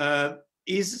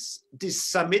 is this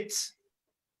summit,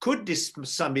 could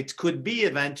be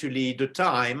eventually the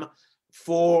time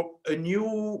for a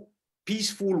new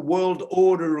peaceful world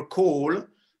order call,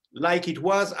 like it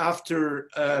was after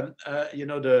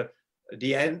the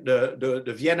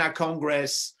Vienna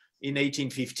Congress in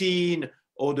 1815,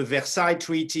 or the Versailles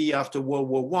Treaty after World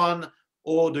War I,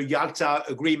 or the Yalta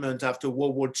Agreement after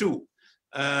World War II.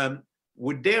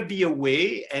 Would there be a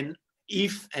way, and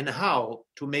if and how,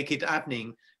 to make it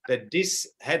happening, that this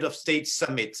head of state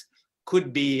summit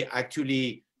could be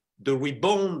actually the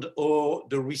rebound or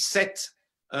the reset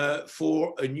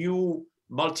for a new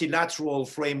multilateral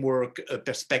framework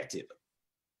perspective?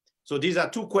 So these are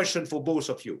two questions for both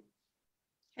of you.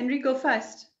 Henry, go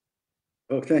first.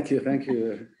 Oh, thank you,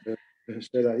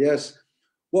 Shada. Yes.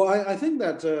 Well, I think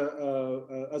that,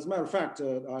 as a matter of fact,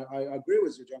 I agree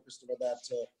with you, John Christopher, that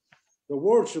the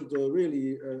world should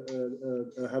really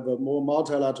have a more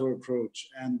multilateral approach.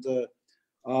 And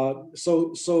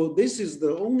so this is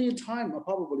the only time,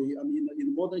 probably,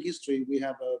 in modern history, we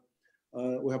have a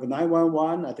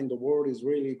 911. I think the world is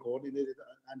really coordinated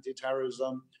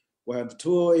anti-terrorism. We have the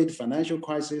 2008 financial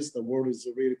crisis. The world is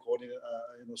really coordinated,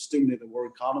 stimulate the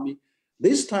world economy.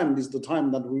 This time is the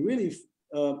time that we really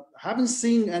haven't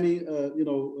seen any,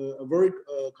 a very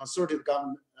concerted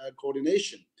government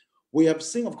coordination. We have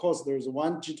seen, of course, there's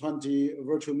one G20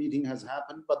 virtual meeting has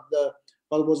happened, but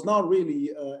it was not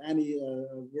really any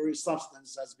very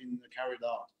substance has been carried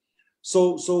out.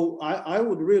 So I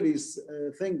would really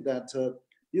think that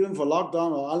even for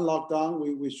lockdown or unlockdown,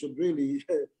 we should really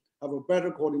have a better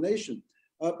coordination.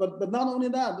 But not only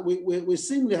that, we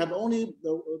seemingly have only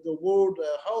the World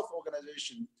Health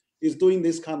Organization is doing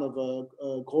this kind of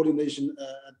coordination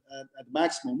at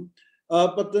maximum.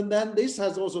 But then this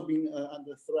has also been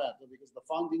under threat because the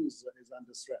funding is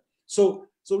under threat. So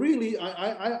really,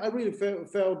 I really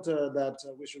felt that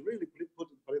we should really put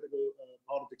political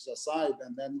politics aside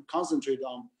and then concentrate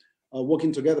on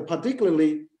working together,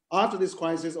 particularly after this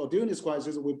crisis or during this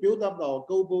crisis. We build up our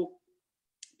global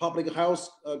public health,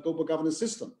 global governance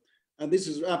system. And this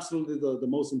is absolutely the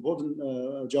most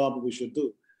important job we should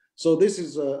do. So this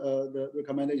is the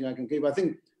recommendation I can give. I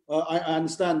think I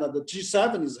understand that the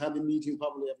G7 is having meetings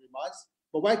probably every month,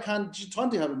 but why can't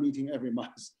G20 have a meeting every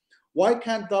month? Why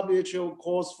can't WHO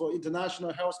calls for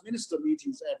international health minister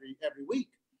meetings every week?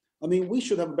 I mean, we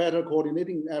should have better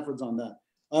coordinating efforts on that.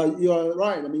 You're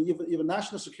right. I mean, if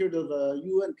national security of the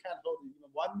UN can't hold even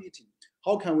one meeting,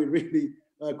 how can we really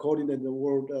coordinate the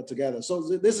world together? So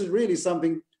this is really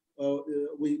something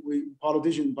we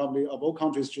politicians probably of all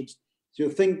countries should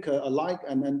think alike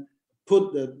and then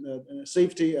put the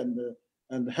safety and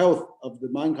the health of the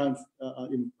mankind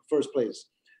in first place.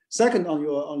 Second, on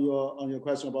your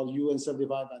question about UN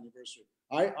 75th anniversary,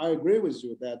 I agree with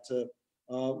you that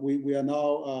we are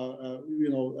now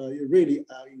really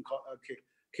in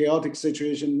a chaotic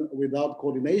situation without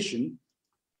coordination.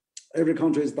 Every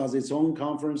country does its own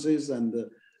conferences and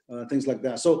things like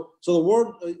that. So the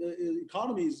world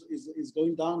economy is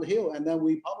going down the hill, and then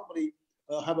we probably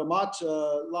have a much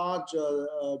larger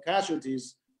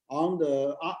casualties on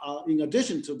the in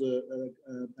addition to the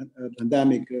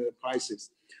pandemic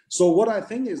crisis. So what I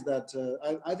think is that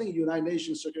I think United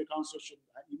Nations Security Council should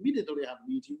immediately have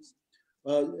meetings.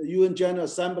 UN General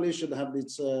Assembly should have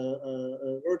its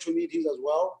virtual meetings as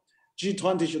well.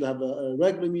 G20 should have a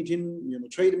regular meeting.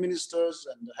 Trade ministers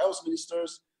and health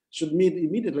ministers should meet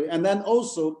immediately, and then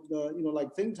also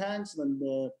like think tanks and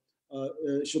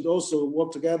should also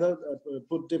work together,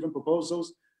 put different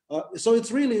proposals. So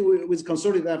it's really with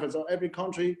concerted efforts of every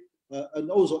country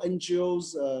and also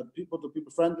NGOs, people to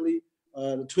people friendly,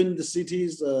 twin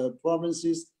cities,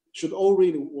 provinces should all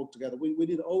really work together. We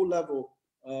need an all-level,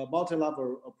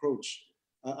 multi-level approach.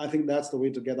 I think that's the way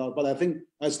to get out. But I think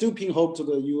I still pin hope to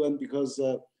the UN because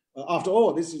after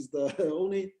all, this is the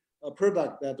only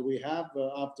product that we have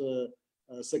after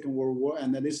Second World War,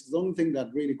 and then this is the only thing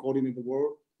that really coordinates the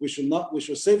world. We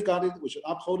should safeguard it, we should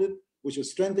uphold it, we should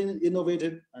strengthen it, innovate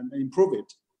it, and improve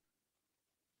it.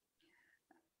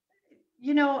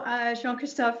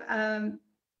 Jean-Christophe,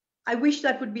 I wish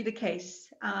that would be the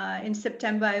case. In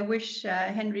September, I wish,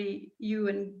 Henry, you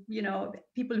and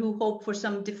people who hope for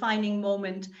some defining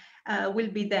moment will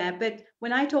be there. But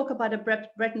when I talk about a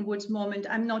Bretton Woods moment,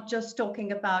 I'm not just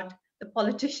talking about the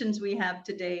politicians we have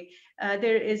today.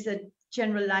 There is a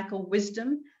general lack of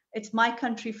wisdom. It's my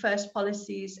country first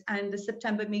policies, and the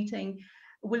September meeting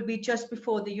will be just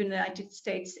before the United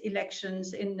States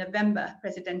elections in November,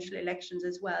 presidential elections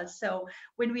as well. So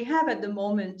when we have at the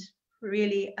moment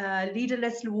really a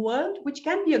leaderless world, which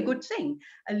can be a good thing,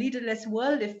 a leaderless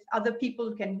world, if other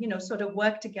people can, sort of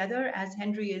work together, as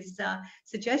Henry is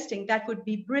suggesting, that would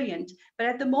be brilliant. But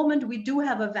at the moment, we do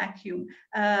have a vacuum.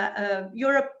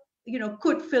 Europe,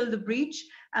 could fill the breach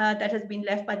that has been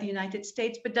left by the United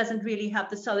States, but doesn't really have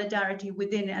the solidarity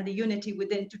within and the unity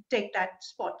within to take that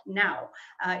spot now.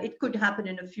 It could happen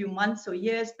in a few months or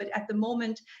years, but at the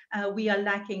moment, we are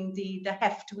lacking the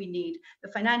heft we need,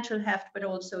 the financial heft, but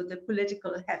also the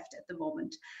political heft at the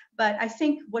moment. But I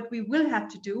think what we will have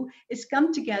to do is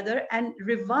come together and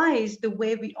revise the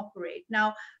way we operate.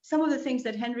 Now, some of the things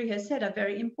that Henry has said are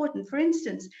very important. For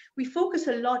instance, we focus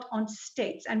a lot on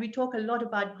states and we talk a lot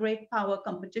about great power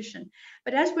competition.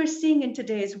 But as we're seeing in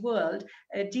today's world,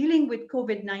 dealing with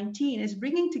COVID-19 is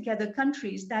bringing together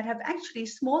countries that have actually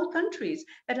small countries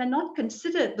that are not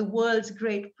considered the world's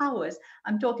great powers.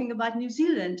 I'm talking about New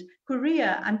Zealand,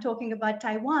 Korea, I'm talking about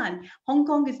Taiwan. Hong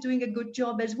Kong is doing a good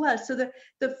job as well. So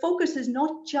the focus is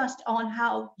not just on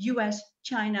how US,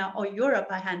 China, or Europe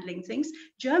are handling things.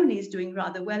 Germany is doing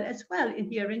rather well as well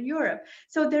here in Europe.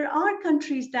 So there are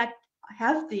countries that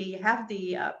have the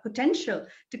potential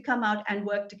to come out and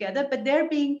work together, but they're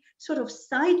being sort of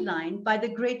sidelined by the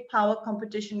great power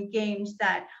competition games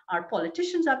that our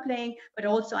politicians are playing, but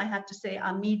also I have to say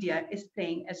our media is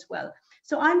playing as well.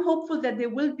 So I'm hopeful that there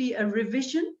will be a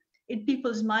revision in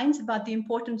people's minds about the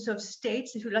importance of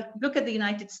states. If you look at the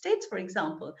United States, for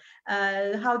example,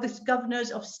 how the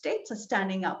governors of states are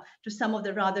standing up to some of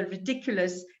the rather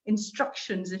ridiculous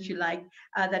instructions, if you like,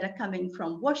 that are coming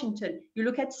from Washington. You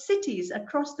look at cities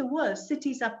across the world,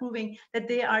 cities are proving that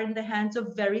they are in the hands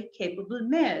of very capable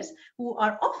mayors who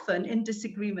are often in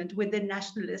disagreement with the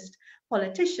nationalist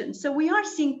politicians. So we are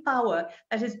seeing power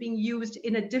that is being used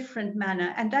in a different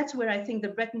manner. And that's where I think the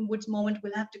Bretton Woods moment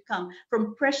will have to come,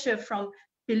 from pressure from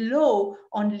below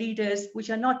on leaders, which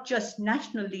are not just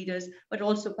national leaders, but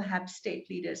also perhaps state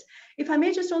leaders. If I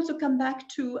may just also come back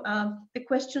to the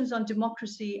questions on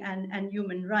democracy and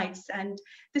human rights. And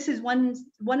this is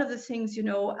one of the things,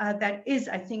 that is,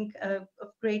 I think, of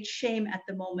great shame at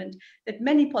the moment, that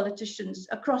many politicians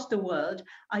across the world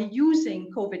are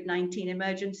using COVID-19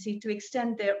 emergency to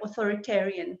extend their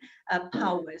authoritarian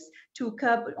powers, to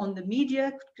curb on the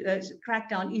media, crack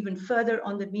down even further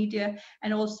on the media,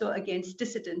 and also against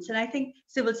dissidents. And I think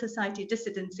civil society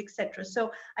dissidents, etc.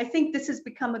 So I think this has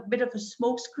become a bit of a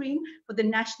smokescreen for the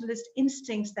nationalist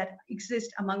instincts that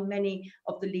exist among many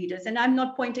of the leaders. And I'm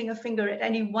not pointing a finger at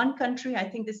any one country. I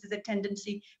think this is a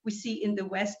tendency we see in the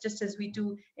West, just as we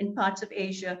do in parts of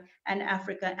Asia and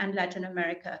Africa and Latin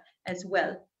America as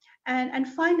well. And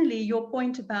finally, your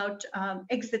point about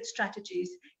exit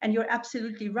strategies, and you're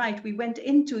absolutely right. We went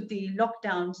into the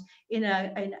lockdowns in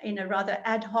a rather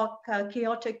ad hoc,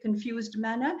 chaotic, confused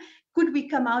manner. Could we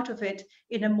come out of it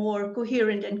in a more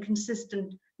coherent and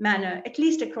consistent manner, at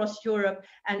least across Europe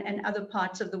and other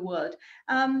parts of the world?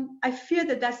 I fear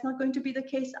that that's not going to be the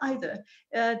case either.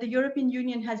 The European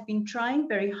Union has been trying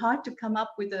very hard to come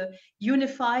up with a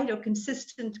unified or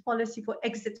consistent policy for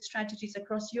exit strategies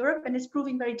across Europe, and it's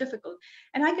proving very difficult.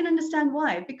 And I can understand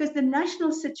why, because the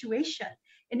national situation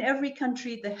in every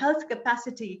country, the health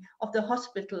capacity of the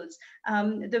hospitals,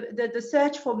 the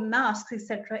search for masks,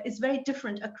 etc., is very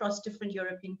different across different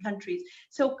European countries.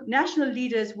 So national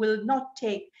leaders will not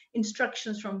take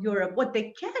instructions from Europe. What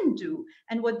they can do,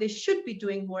 and what they should be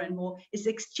doing more and more, is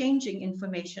exchanging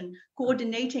information,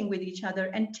 coordinating with each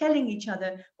other, and telling each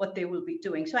other what they will be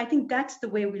doing. So I think that's the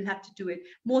way we'll have to do it,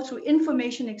 more through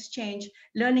information exchange,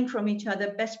 learning from each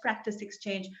other, best practice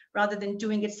exchange, rather than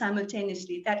doing it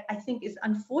simultaneously. That, I think, is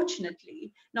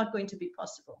unfortunately not going to be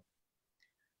possible.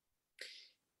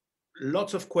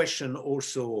 Lots of questions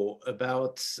also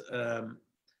about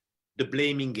the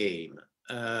blaming game,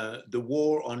 the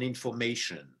war on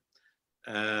information.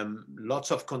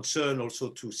 Lots of concern also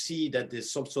to see that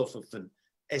there's some sort of an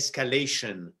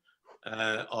escalation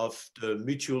of the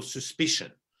mutual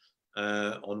suspicion.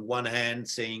 On one hand,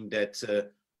 saying that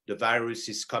the virus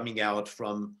is coming out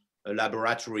from a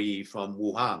laboratory from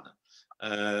Wuhan.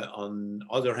 On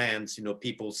other hands,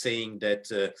 people saying that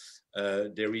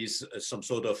there is some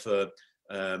sort of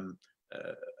a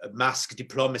mask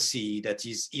diplomacy that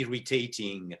is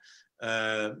irritating.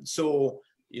 So,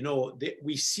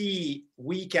 we see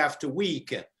week after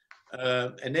week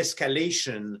an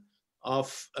escalation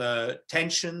of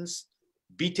tensions,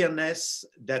 bitterness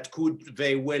that could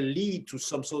very well lead to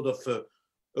some sort of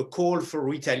a call for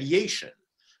retaliation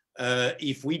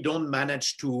if we don't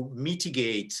manage to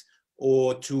mitigate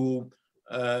or to,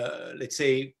 let's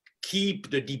say, keep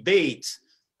the debate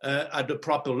at the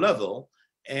proper level.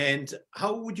 And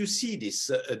how would you see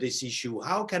this issue?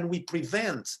 How can we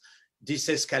prevent this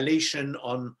escalation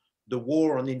on the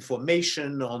war on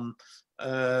information, on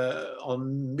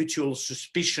mutual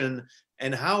suspicion,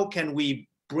 and how can we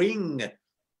bring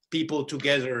people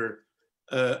together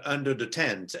under the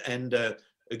tent? And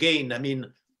again, I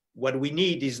mean, what we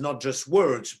need is not just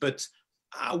words, but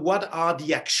what are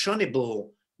the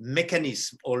actionable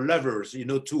mechanisms or levers,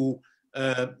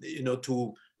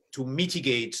 to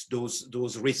mitigate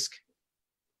those risks?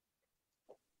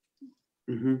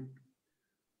 Mm-hmm.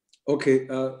 Okay,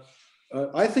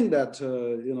 I think that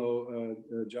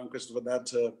John Christopher, that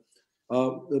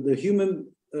the human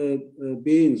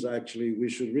beings, actually, we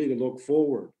should really look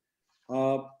forward.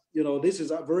 This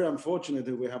is very unfortunate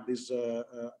that we have this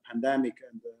pandemic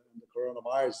and the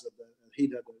coronavirus that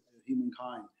hit at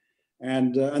humankind,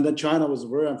 and then China was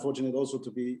very unfortunate also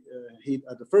to be hit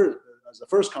at as the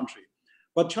first country.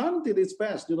 But China did its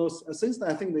best. Since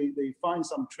I think they find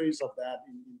some trace of that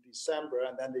in December,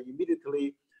 and then they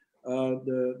immediately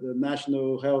the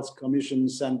National Health Commission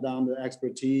sent down the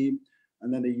expert team,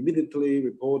 and then they immediately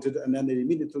reported, and then they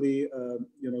immediately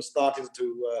started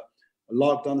to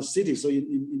lock down the city. So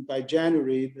by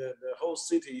January, the whole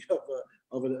city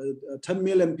of 10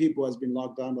 million people has been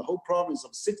locked down. The whole province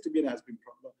of 60 million has been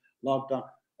locked down.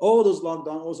 All those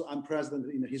lockdowns also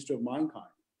unprecedented in the history of mankind.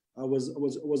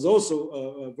 was also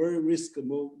a very risky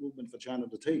movement for China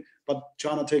to take. But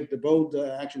China take the bold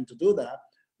action to do that,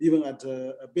 even at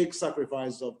a big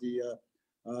sacrifice of the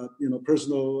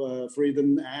personal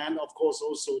freedom, and of course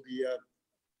also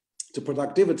the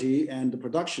productivity and the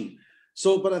production.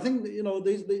 So, but I think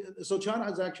so China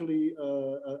has actually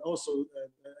also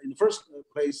in the first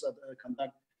place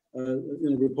conduct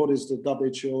reported to the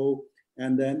WHO,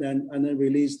 and then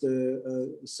release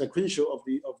the sequential of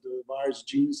the virus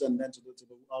genes and then to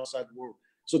the outside world.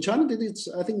 So China did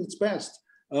I think its best.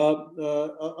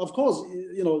 Of course,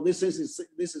 this is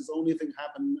the only thing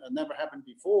never happened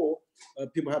before.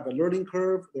 People have a learning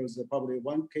curve. There's probably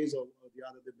one case or the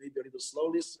other that maybe a little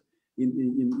slowness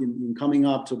in coming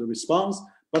up to the response,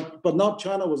 but not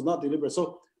China was not deliberate.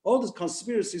 So all this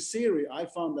conspiracy theory, I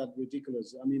found that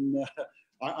ridiculous. I mean,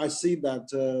 I see that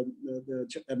the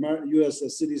U.S.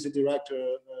 CDC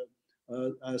director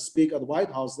speak at the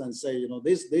White House and say,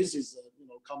 this is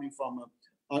coming from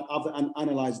after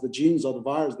analyze the genes of the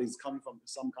virus, it's coming from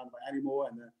some kind of animal,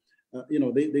 and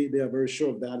they are very sure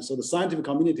of that. So the scientific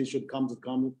community should come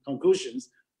to conclusions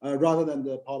rather than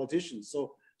the politicians.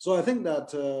 So I think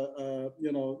that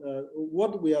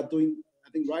what we are doing, I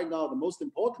think right now the most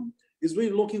important is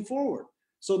really looking forward.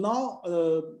 So now,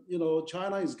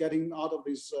 China is getting out of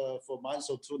this for a month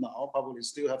or two now, probably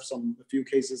still have a few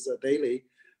cases daily.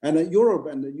 And Europe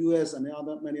and the US and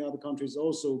many other countries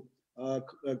also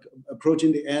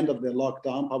approaching the end of their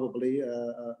lockdown, probably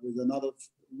with another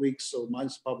weeks or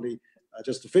months, probably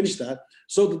just to finish that.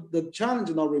 So the challenge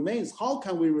now remains, how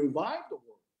can we revive the world?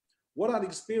 What are the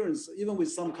experience, even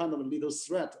with some kind of a little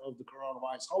threat of the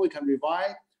coronavirus, how we can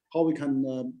revive, how we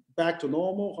can back to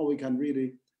normal, how we can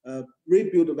really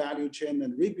rebuild the value chain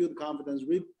and rebuild confidence,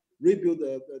 rebuild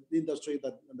the industry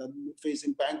that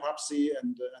facing bankruptcy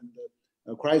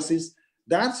and crisis.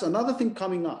 That's another thing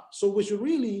coming up. So we should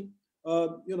really,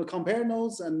 compare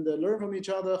notes and learn from each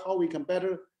other how we can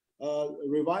better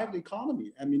revive the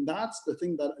economy. I mean, that's the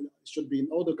thing that should be in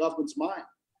all the government's mind.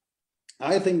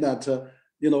 I think that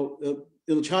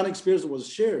China experience was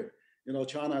shared.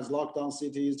 China has locked down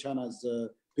cities. China has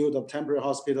built up temporary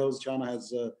hospitals. China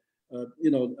has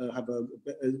have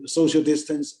a social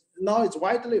distance. Now it's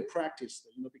widely practiced,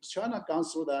 because China has gone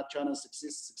through that. China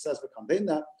successfully contained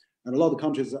that, and a lot of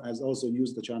countries has also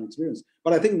used the China experience.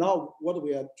 But I think now what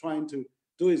we are trying to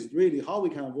do is really how we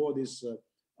can avoid this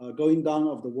going down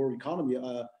of the world economy.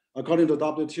 According to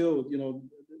WTO,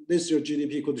 this year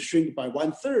GDP could shrink by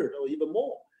 1/3 or even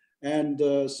more. And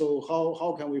so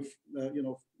how can we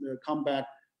come back,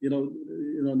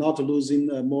 not losing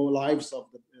more lives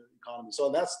of the economy. So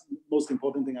that's the most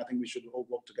important thing. I think we should all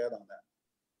work together on that.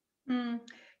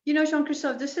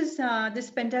 Jean-Christophe, this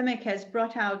pandemic has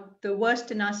brought out the worst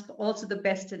in us, but also the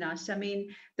best in us. I mean,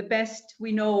 the best,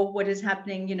 we know what is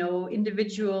happening,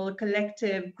 individual,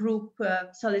 collective, group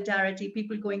solidarity,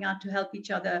 people going out to help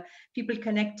each other, people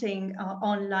connecting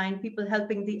online, people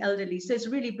helping the elderly. So it's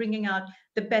really bringing out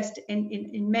the best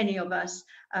in many of us,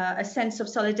 a sense of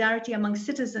solidarity among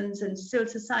citizens and civil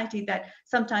society that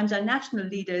sometimes our national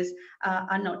leaders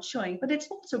are not showing. But it's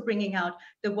also bringing out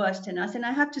the worst in us. And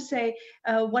I have to say,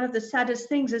 one of the saddest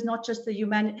things is not just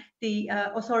the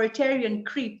authoritarian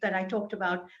creep that I talked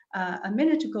about a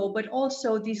minute ago, but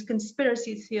also these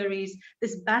conspiracy theories,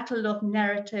 this battle of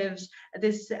narratives,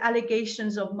 this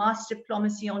allegations of mass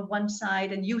diplomacy on one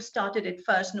side, and you started it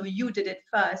first, no, you did it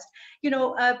first.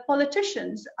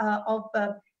 Politicians of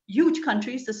huge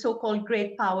countries, the so-called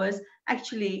great powers,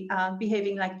 actually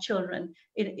behaving like children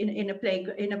in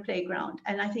a playground.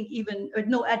 And I think even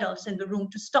no adults in the room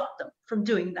to stop them from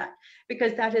doing that,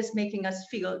 because that is making us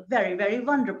feel very, very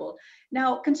vulnerable.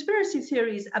 Now, conspiracy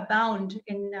theories abound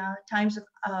in times of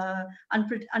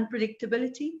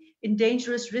unpredictability, in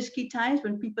dangerous, risky times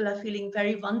when people are feeling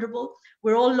very vulnerable.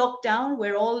 We're all locked down,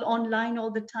 we're all online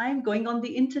all the time, going on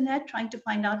the internet, trying to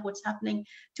find out what's happening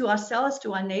to ourselves,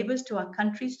 to our neighbors, to our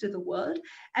countries, to the world.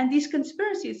 And these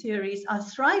conspiracy theories are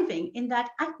thriving in that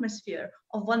atmosphere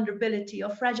of vulnerability,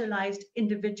 of fragilized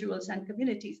individuals and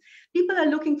communities. People are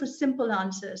looking for simple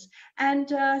answers, and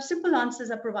simple answers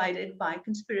are provided by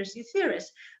conspiracy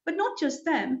theorists, but not just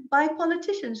them, by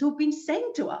politicians who've been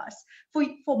saying to us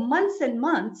for months and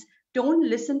months, don't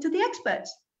listen to the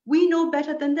experts. We know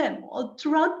better than them. All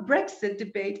throughout Brexit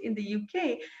debate in the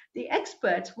UK, the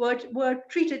experts were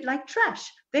treated like trash.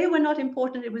 They were not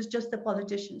important, it was just the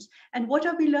politicians. And what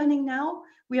are we learning now?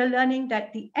 We are learning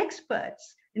that the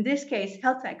experts, in this case,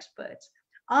 health experts,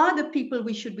 are the people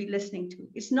we should be listening to.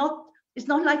 It's not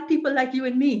like people like you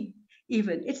and me.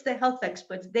 even. It's the health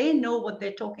experts. They know what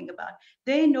they're talking about.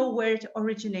 They know where it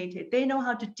originated. They know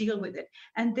how to deal with it.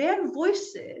 And their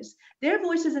voices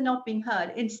are not being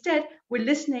heard. Instead, we're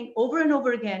listening over and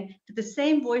over again to the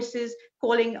same voices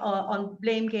calling on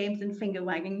blame games and finger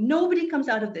wagging. Nobody comes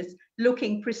out of this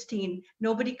looking pristine.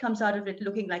 Nobody comes out of it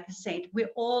looking like a saint.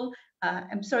 We're all,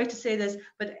 I'm sorry to say this,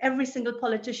 but every single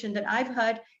politician that I've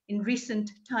heard in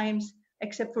recent times,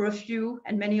 except for a few,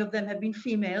 and many of them have been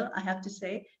female, I have to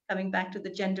say, coming back to the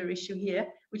gender issue here,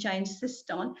 which I insist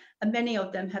on, and many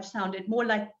of them have sounded more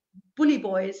like bully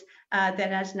boys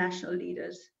than as national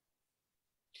leaders.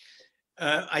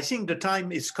 I think the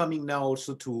time is coming now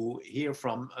also to hear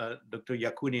from Dr.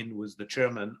 Yakunin, who is the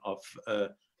chairman of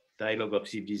Dialogue of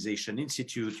Civilization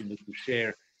Institute, to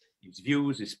share his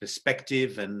views, his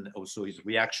perspective, and also his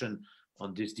reaction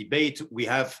on this debate. We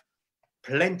have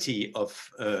plenty of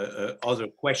other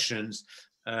questions,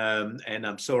 and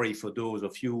I'm sorry for those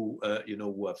of you,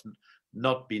 who have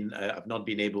not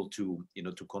been able to,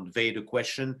 to convey the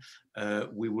question.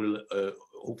 We will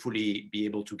hopefully be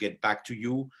able to get back to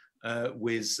you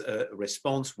with a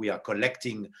response. We are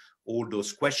collecting all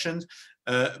those questions.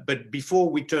 But before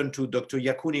we turn to Dr.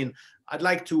 Yakunin, I'd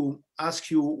like to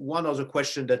ask you one other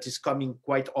question that is coming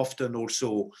quite often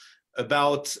also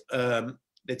about,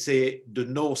 let's say, the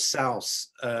North-South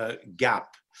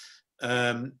gap.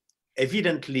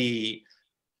 Evidently,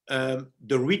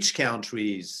 the rich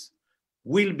countries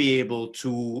will be able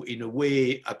to, in a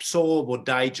way, absorb or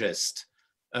digest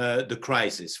the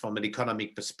crisis from an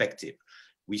economic perspective.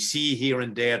 We see here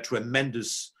and there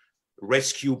tremendous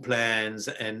rescue plans,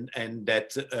 and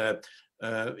that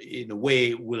in a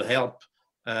way will help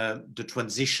the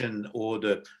transition or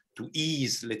to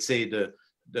ease, let's say, the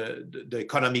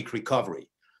economic recovery.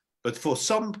 But for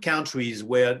some countries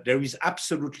where there is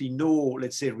absolutely no,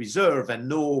 let's say, reserve and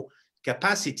no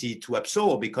capacity to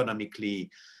absorb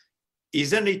economically,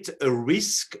 isn't it a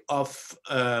risk of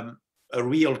a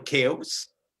real chaos?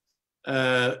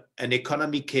 An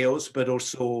economic chaos, but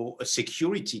also a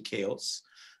security chaos,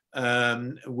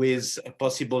 with a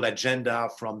possible agenda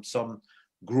from some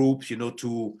group,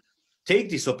 to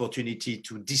take this opportunity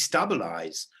to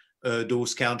destabilize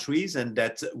those countries, and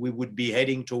that we would be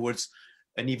heading towards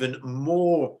an even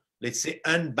more, let's say,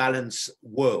 unbalanced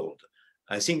world.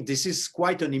 I think this is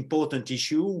quite an important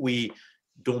issue. We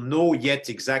don't know yet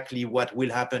exactly what will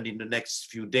happen in the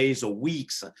next few days or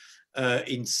weeks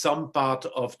in some part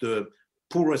of the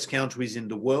poorest countries in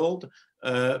the world.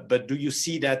 But do you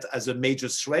see that as a major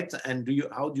threat? And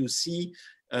how do you see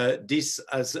this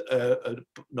as an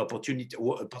opportunity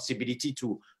or a possibility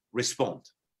to respond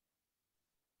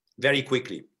very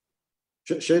quickly?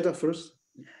 Shada first.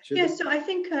 Shada? Yes, so I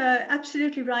think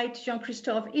absolutely right,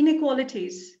 Jean-Christophe.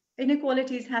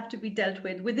 Inequalities have to be dealt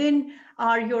with within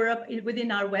our Europe,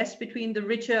 within our West, between the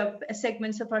richer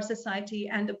segments of our society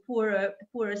and the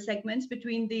poorer segments,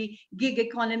 between the gig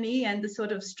economy and the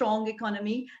sort of strong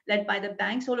economy led by the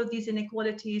banks. All of these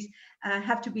inequalities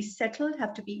have to be settled,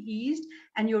 have to be eased.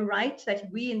 And you're right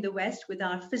that we in the West, with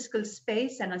our fiscal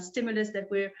space and our stimulus that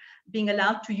we're being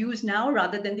allowed to use now,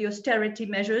 rather than the austerity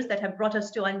measures that have brought us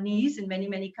to our knees in many,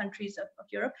 many countries of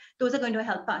Europe, those are going to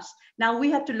help us. Now we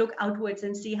have to look outwards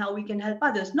and see how we can help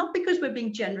others, not because we're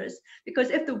being generous, because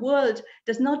if the world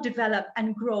does not develop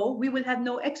and grow, we will have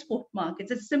no export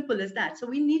markets, as simple as that. So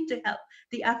we need to help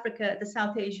the Africa, the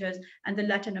South Asias, and the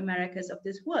Latin Americas of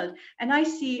this world. And I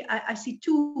see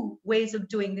two ways of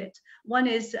doing it. One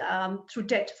is through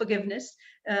debt forgiveness.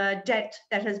 Debt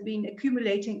that has been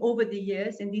accumulating over the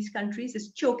years in these countries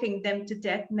is choking them to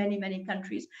death. Many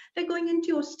countries, they're going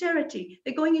into austerity,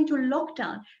 they're going into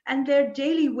lockdown, and their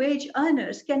daily wage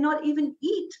earners cannot even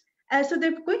eat. So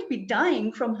they're going to be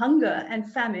dying from hunger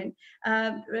and famine,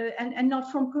 and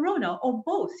not from corona, or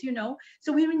both,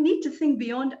 So we need to think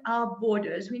beyond our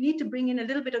borders. We need to bring in a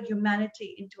little bit of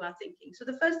humanity into our thinking. So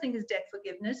the first thing is debt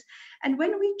forgiveness. And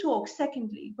when we talk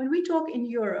in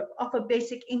Europe of a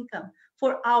basic income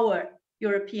for our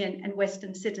European and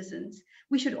Western citizens,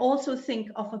 we should also think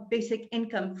of a basic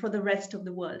income for the rest of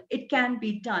the world. It can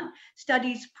be done.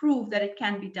 Studies prove that it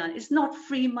can be done. It's not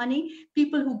free money.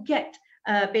 People who get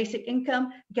basic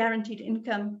income, guaranteed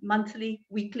income, monthly,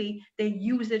 weekly, they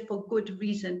use it for good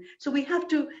reason. So we have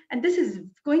to, and this is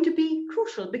going to be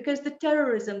crucial, because the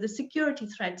terrorism, the security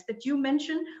threats that you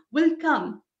mentioned will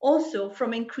come also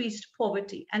from increased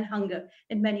poverty and hunger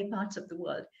in many parts of the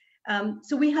world.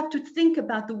 So we have to think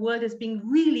about the world as being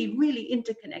really, really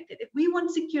interconnected. If we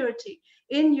want security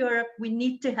in Europe, we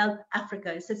need to help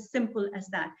Africa. It's as simple as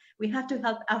that. We have to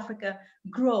help Africa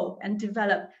grow and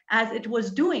develop as it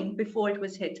was doing before it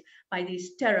was hit by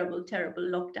these terrible, terrible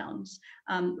lockdowns,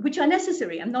 which are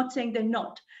necessary. I'm not saying they're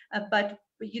not, but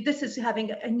this is having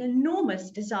an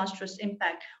enormous disastrous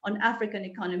impact on African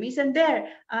economies. And there,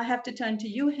 I have to turn to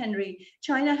you, Henry.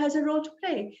 China has a role to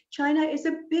play. China is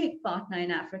a big partner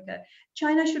in Africa.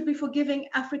 China should be forgiving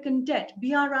African debt.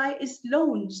 BRI is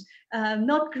loans,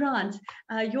 not grants.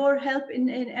 Your help in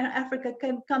Africa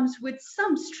comes with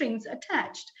some strings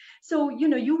attached. So,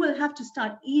 you will have to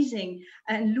start easing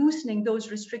and loosening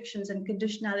those restrictions and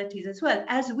conditionalities as well,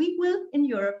 as we will in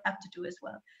Europe have to do as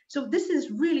well. So this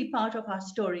is really part of our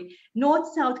story.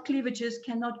 North-South cleavages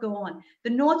cannot go on. The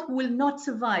North will not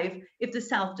survive if the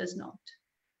South does not.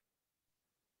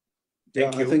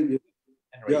 Thank you.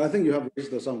 I think you have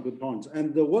raised some good points.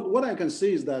 And what I can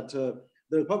see is that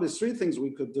there are probably three things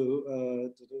we could do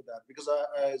to do that. Because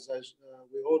as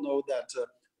we all know that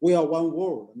we are one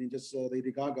world. I mean, just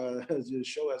Lady Gaga the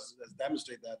show has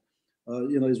demonstrated that.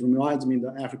 It reminds me of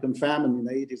the African famine in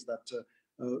the 80s that.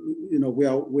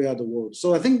 We are the world.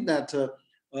 So I think that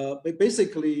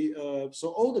basically, so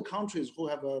all the countries who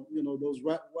have, those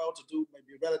well-to-do,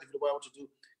 maybe relatively well-to-do,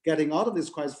 getting out of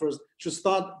this crisis first, should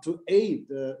start to aid,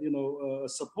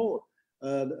 support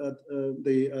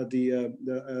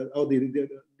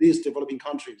these developing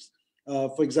countries.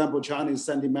 For example, China is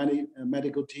sending many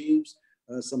medical teams,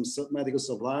 some medical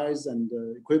supplies and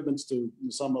equipment to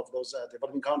some of those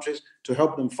developing countries to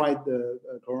help them fight the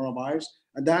coronavirus.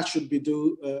 And that should be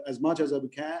do as much as we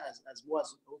can, as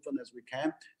often as we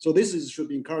can. So this should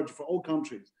be encouraged for all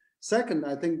countries. Second,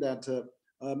 I think that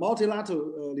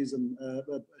multilateralism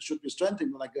should be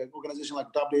strengthened. Like an organization like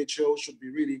WHO should be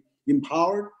really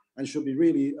empowered and should be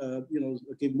really,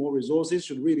 give more resources,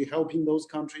 should really helping those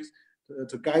countries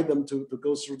to guide them to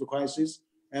go through the crisis.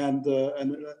 And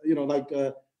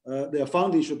their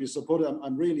funding should be supported.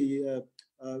 I'm really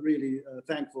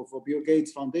thankful for Bill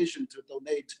Gates Foundation to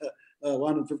donate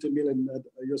 $150 million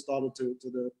US to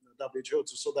the WHO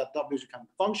so that WHO can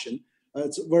function.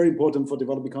 It's very important for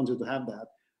developing countries to have that.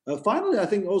 Finally, I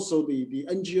think also the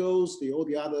NGOs,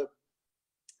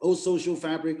 all social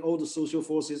fabric, all the social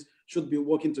forces should be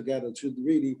working together, should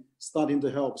really starting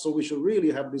to help. So we should really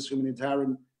have this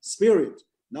humanitarian spirit,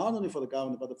 not only for the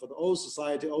government, but for the whole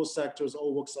society, all sectors,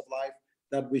 all walks of life,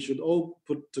 that we should all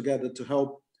put together to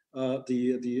help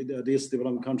these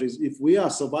developing countries. If we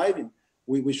are surviving,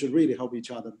 we should really help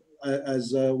each other.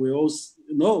 As we all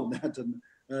know that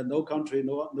no country,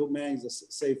 no man is a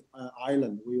safe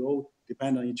island. We all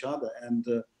depend on each other. And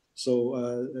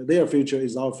so their future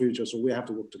is our future. So we have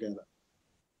to work together.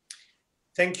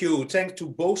 Thank you. Thanks to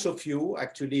both of you,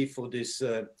 actually, for this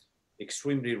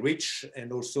extremely rich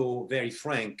and also very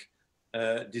frank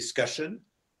discussion.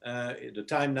 The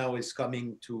time now is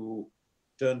coming to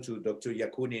turn to Dr.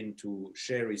 Yakunin to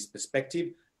share his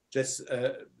perspective. Just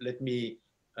let me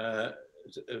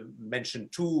mention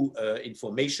two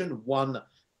information. One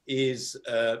is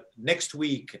next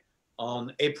week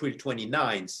on April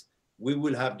 29th, we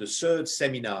will have the third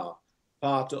seminar,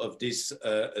 part of this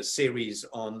series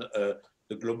on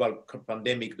the global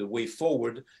pandemic, the way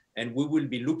forward. And we will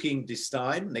be looking this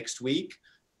time, next week,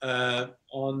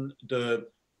 on the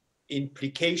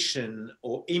implication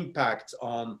or impact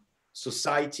on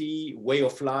society, way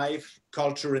of life,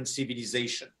 culture, and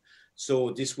civilization.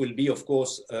 So this will be, of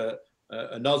course,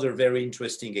 another very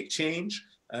interesting exchange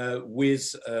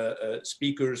with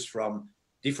speakers from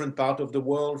different parts of the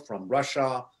world, from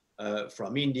Russia,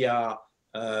 from India,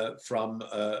 from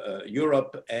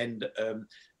Europe, and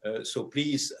so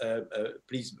please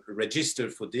register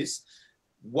for this.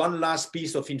 One last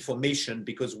piece of information,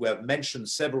 because we have mentioned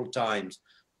several times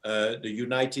the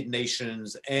United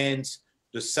Nations and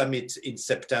the summit in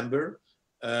September.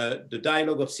 The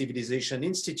Dialogue of Civilization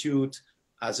Institute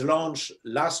has launched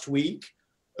last week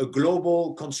a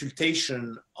global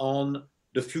consultation on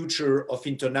the future of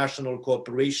international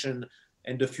cooperation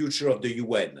and the future of the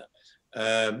UN.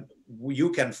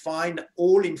 You can find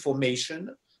all information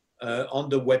on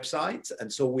the website.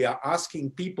 And so we are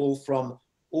asking people from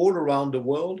all around the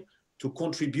world to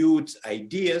contribute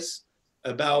ideas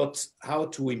about how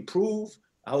to improve,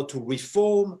 how to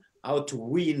reform, how to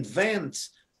reinvent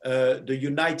the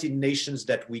United Nations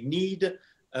that we need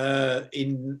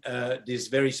in this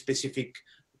very specific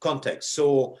context.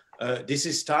 So this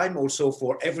is time also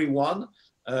for everyone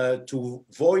to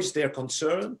voice their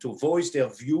concern, to voice their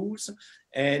views.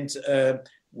 And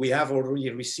we have already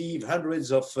received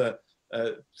hundreds of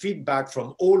feedback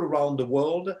from all around the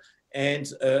world.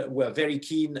 and we're very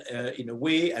keen in a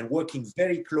way and working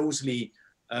very closely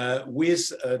with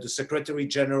the Secretary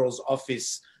General's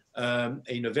office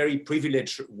in a very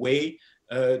privileged way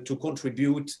to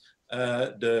contribute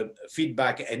the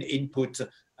feedback and input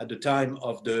at the time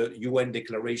of the UN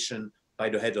declaration by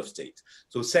the head of state.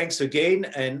 So thanks again,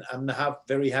 and I'm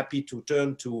very happy to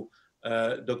turn to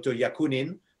Dr.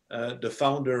 Yakunin, the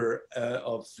founder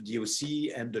of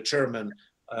DOC and the chairman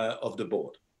of the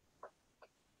board.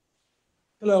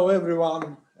 Hello,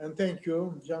 everyone, and thank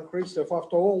you, Jean-Christophe.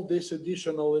 After all this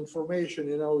additional information,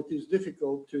 it is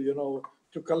difficult to,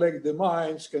 to collect the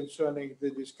minds concerning the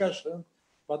discussion,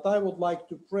 but I would like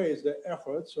to praise the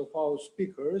efforts of our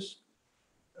speakers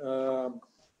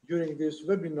during this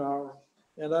webinar.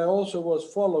 And I also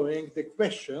was following the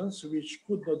questions which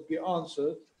could not be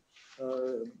answered,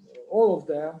 all of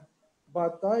them,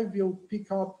 but I will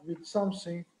pick up with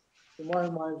something, to my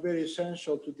mind, very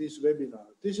essential to this webinar.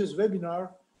 This is webinar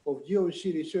of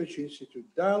DOC Research Institute,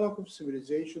 Dialogue of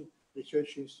Civilization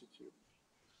Research Institute.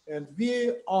 And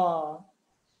we are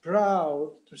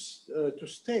proud to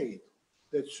state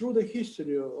that through the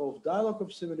history of Dialogue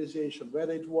of Civilization,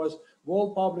 whether it was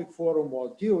World Public Forum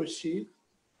or DOC,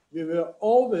 we were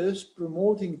always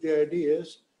promoting the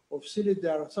ideas of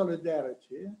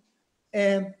solidarity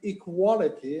and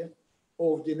equality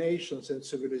of the nations and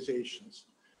civilizations.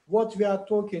 What we are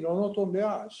talking, or not only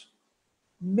us,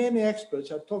 many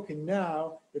experts are talking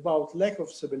now about lack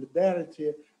of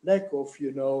solidarity, lack of,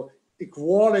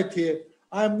 equality.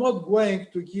 I'm not going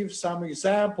to give some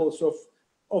examples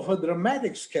of a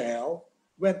dramatic scale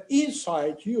when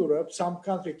inside Europe, some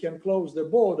country can close the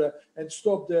border and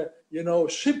stop the,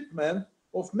 shipment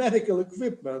of medical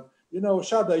equipment.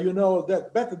 Shada, you know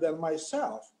that better than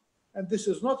myself. And this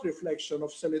is not reflection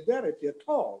of solidarity at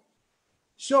all.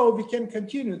 So we can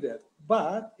continue that,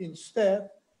 but instead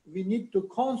we need to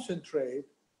concentrate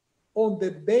on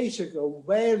the basic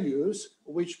values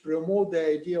which promote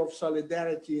the idea of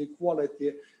solidarity,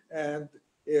 equality, and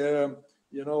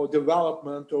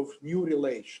development of new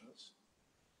relations.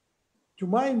 To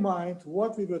my mind,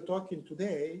 what we were talking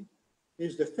today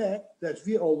is the fact that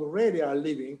we already are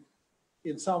living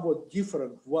in somewhat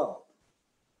different world.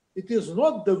 It is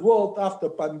not the world after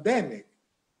pandemic.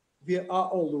 We are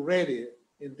already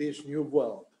in this new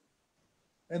world.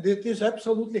 And it is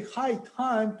absolutely high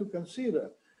time to consider.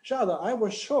 Shada, I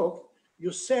was shocked.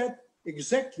 You said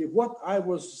exactly what I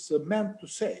was meant to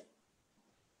say.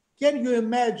 Can you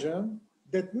imagine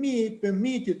that me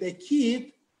permitted a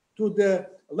kid to the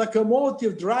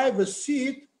locomotive driver's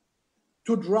seat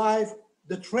to drive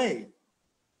the train?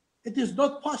 It is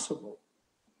not possible.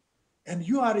 And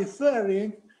you are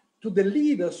referring to the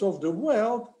leaders of the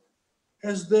world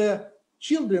as the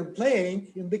children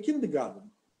playing in the kindergarten.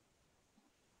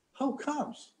 How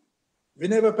comes? We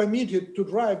never permitted to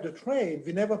drive the train.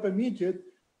 We never permitted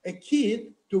a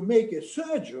kid to make a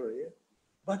surgery,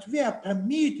 but we are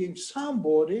permitting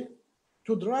somebody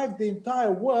to drive the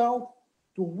entire world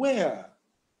to where?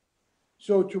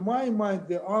 So to my mind,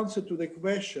 the answer to the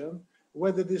question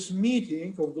whether this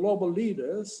meeting of global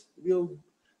leaders will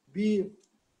be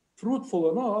fruitful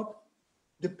or not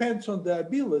depends on the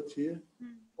ability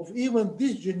of even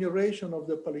this generation of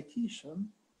the politician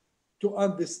to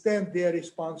understand their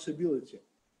responsibility.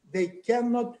 They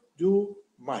cannot do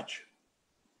much,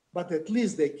 but at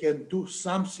least they can do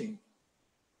something.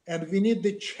 And we need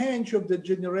the change of the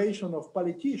generation of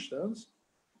politicians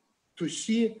to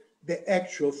see the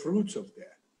actual fruits of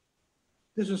that.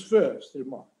 This is first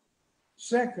remark.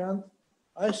 Second,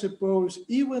 I suppose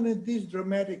even in this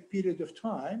dramatic period of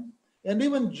time, and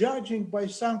even judging by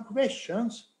some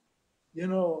questions,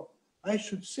 I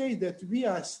should say that we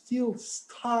are still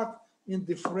stuck in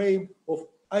the frame of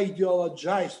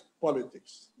ideologized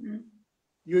politics.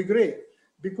 You agree?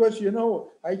 Because,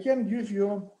 I can give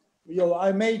you,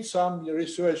 I made some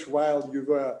research while you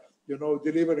were,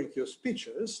 delivering your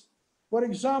speeches. For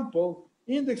example,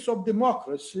 index of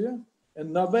democracy,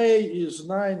 and Norway is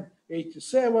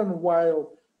 987,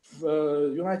 while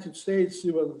United States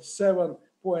even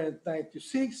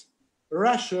 7.96,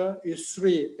 Russia is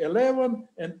 311,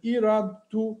 and Iran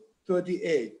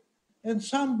 238. And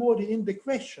somebody in the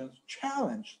questions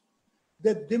challenged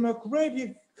that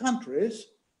democratic countries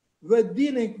were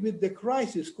dealing with the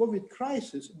crisis, COVID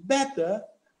crisis, better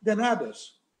than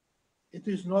others. It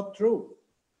is not true.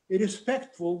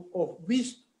 Irrespective of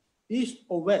east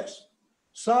or west,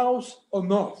 south or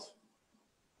north,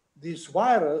 this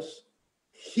virus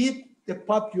hit the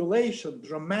population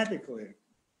dramatically.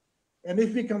 And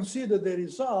if we consider the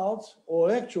results,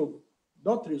 or actual,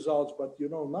 not results, but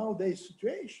nowadays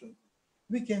situation,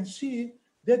 we can see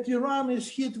that Iran is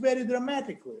hit very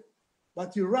dramatically.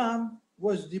 but Iran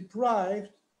was deprived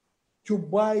to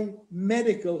buy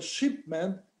medical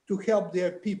shipment to help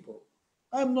their people.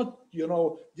 I'm not,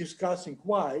 discussing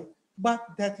why, but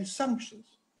that is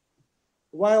sanctions.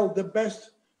 While the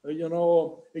best,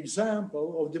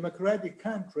 example of democratic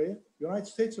country, United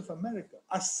States of America,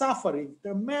 are suffering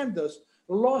tremendous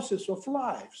losses of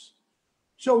lives.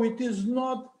 So it is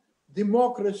not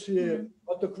democracy,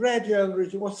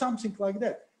 autocracy, or something like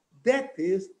that. That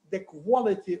is the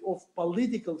quality of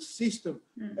political system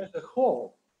as a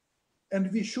whole.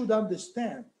 And we should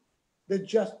understand that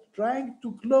just trying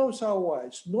to close our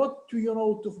eyes, not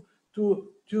to,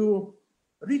 to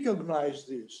recognize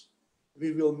this,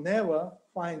 we will never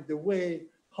find the way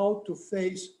how to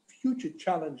face future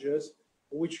challenges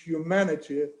which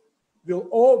humanity will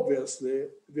obviously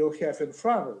have in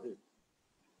front of it.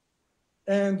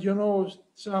 And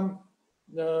some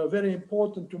very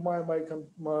important to my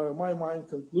mind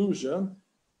conclusion,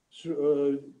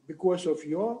 because of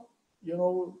your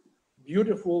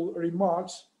beautiful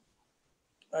remarks,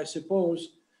 I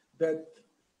suppose that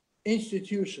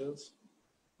institutions,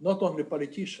 not only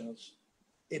politicians,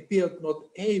 appeared not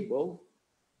able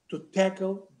to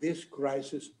tackle this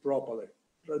crisis properly.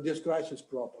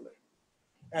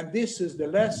 And this is the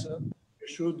lesson we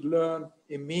should learn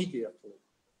immediately.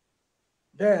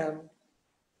 Then,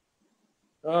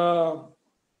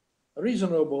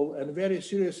 reasonable and very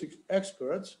serious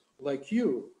experts like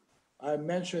you, I'm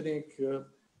mentioning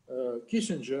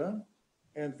Kissinger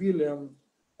and William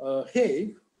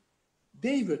Hague,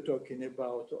 they were talking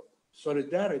about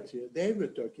solidarity, they were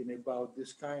talking about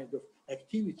this kind of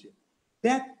activity.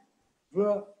 That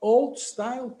were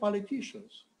old-style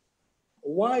politicians.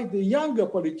 Why the younger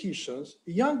politicians,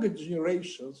 younger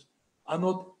generations, are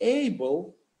not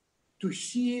able to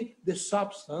see the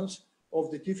substance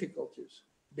of the difficulties?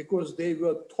 Because they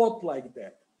were taught like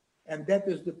that. And that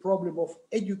is the problem of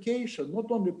education,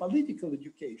 not only political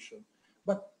education,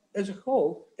 but as a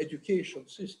whole education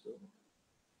system.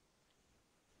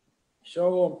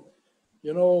 So,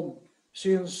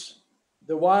 since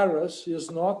the virus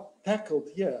is not tackled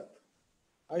yet,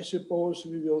 I suppose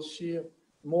we will see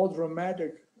more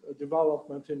dramatic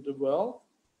development in the world,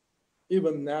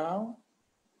 even now.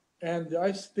 And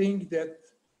I think that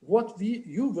what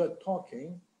you were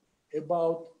talking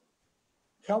about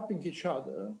helping each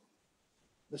other,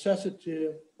 necessity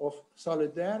of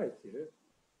solidarity,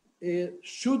 it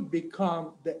should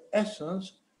become the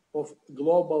essence of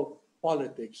global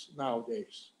politics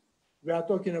nowadays. We are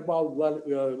talking about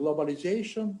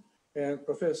globalization, and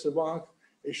Professor Wang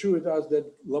assured us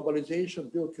that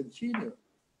globalization will continue.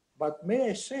 But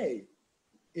may I say,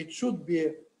 it should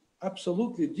be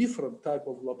absolutely different type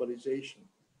of globalization.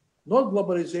 Not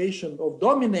globalization of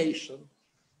domination,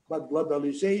 but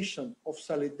globalization of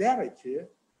solidarity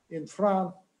in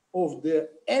front of the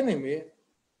enemy,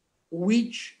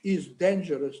 which is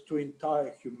dangerous to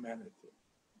entire humanity.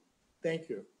 Thank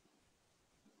you.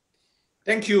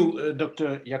 Thank you,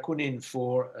 Dr. Yakunin,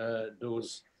 for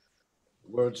those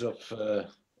words of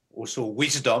also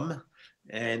wisdom.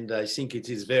 And I think it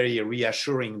is very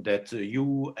reassuring that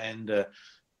you and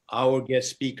our guest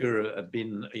speaker have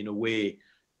been, in a way,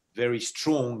 very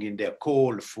strong in their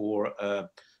call for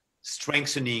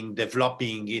strengthening,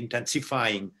 developing,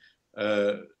 intensifying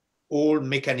all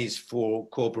mechanisms for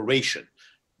cooperation.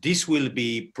 This will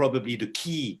be probably the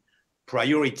key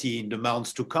priority in the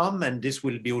months to come, and this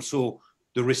will be also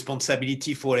the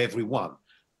responsibility for everyone.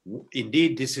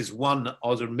 Indeed, this is one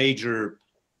other major,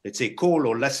 let's say, call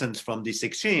or lessons from this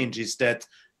exchange, is that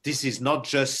this is not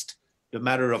just the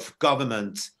matter of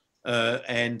government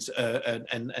and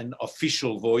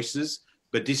official voices,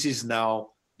 but this is now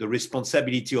the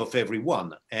responsibility of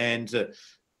everyone. And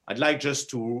I'd like just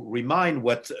to remind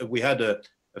what we had a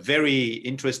very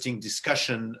interesting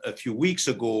discussion a few weeks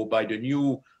ago by the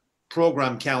new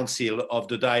Program Council of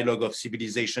the Dialogue of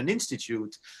Civilization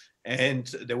Institute. And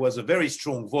there was a very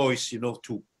strong voice,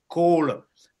 to call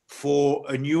for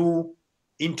a new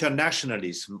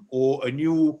internationalism or a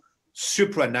new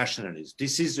supranationalism.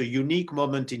 This is a unique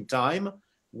moment in time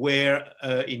where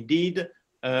indeed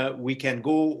we can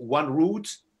go one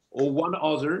route or one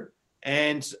other,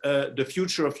 and the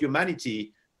future of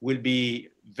humanity will be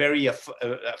very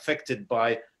affected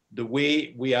by the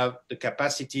way we have the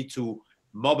capacity to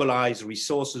mobilize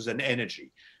resources and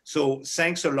energy. So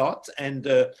thanks a lot. And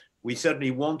we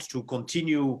certainly want to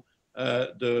continue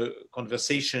the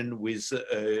conversation with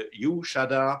you,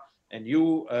 Shada, and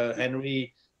you,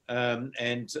 Henry,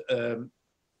 and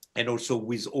also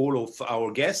with all of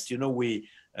our guests. We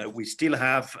still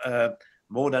have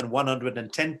more than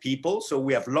 110 people. So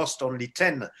we have lost only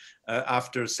 10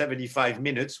 after 75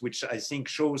 minutes, which I think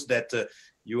shows that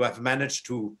you have managed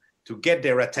to get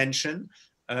their attention.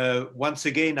 Once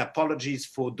again, apologies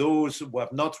for those who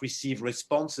have not received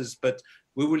responses, but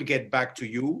we will get back to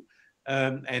you.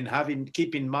 And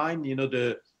keep in mind, you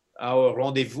know, our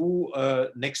rendezvous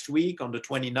next week on the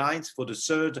 29th for the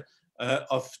third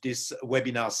of this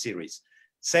webinar series.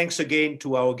 Thanks again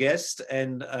to our guests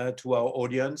and to our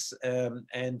audience,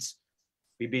 and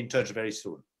we'll be in touch very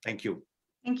soon. Thank you.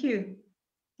 Thank you.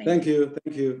 Thank you.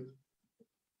 Thank you.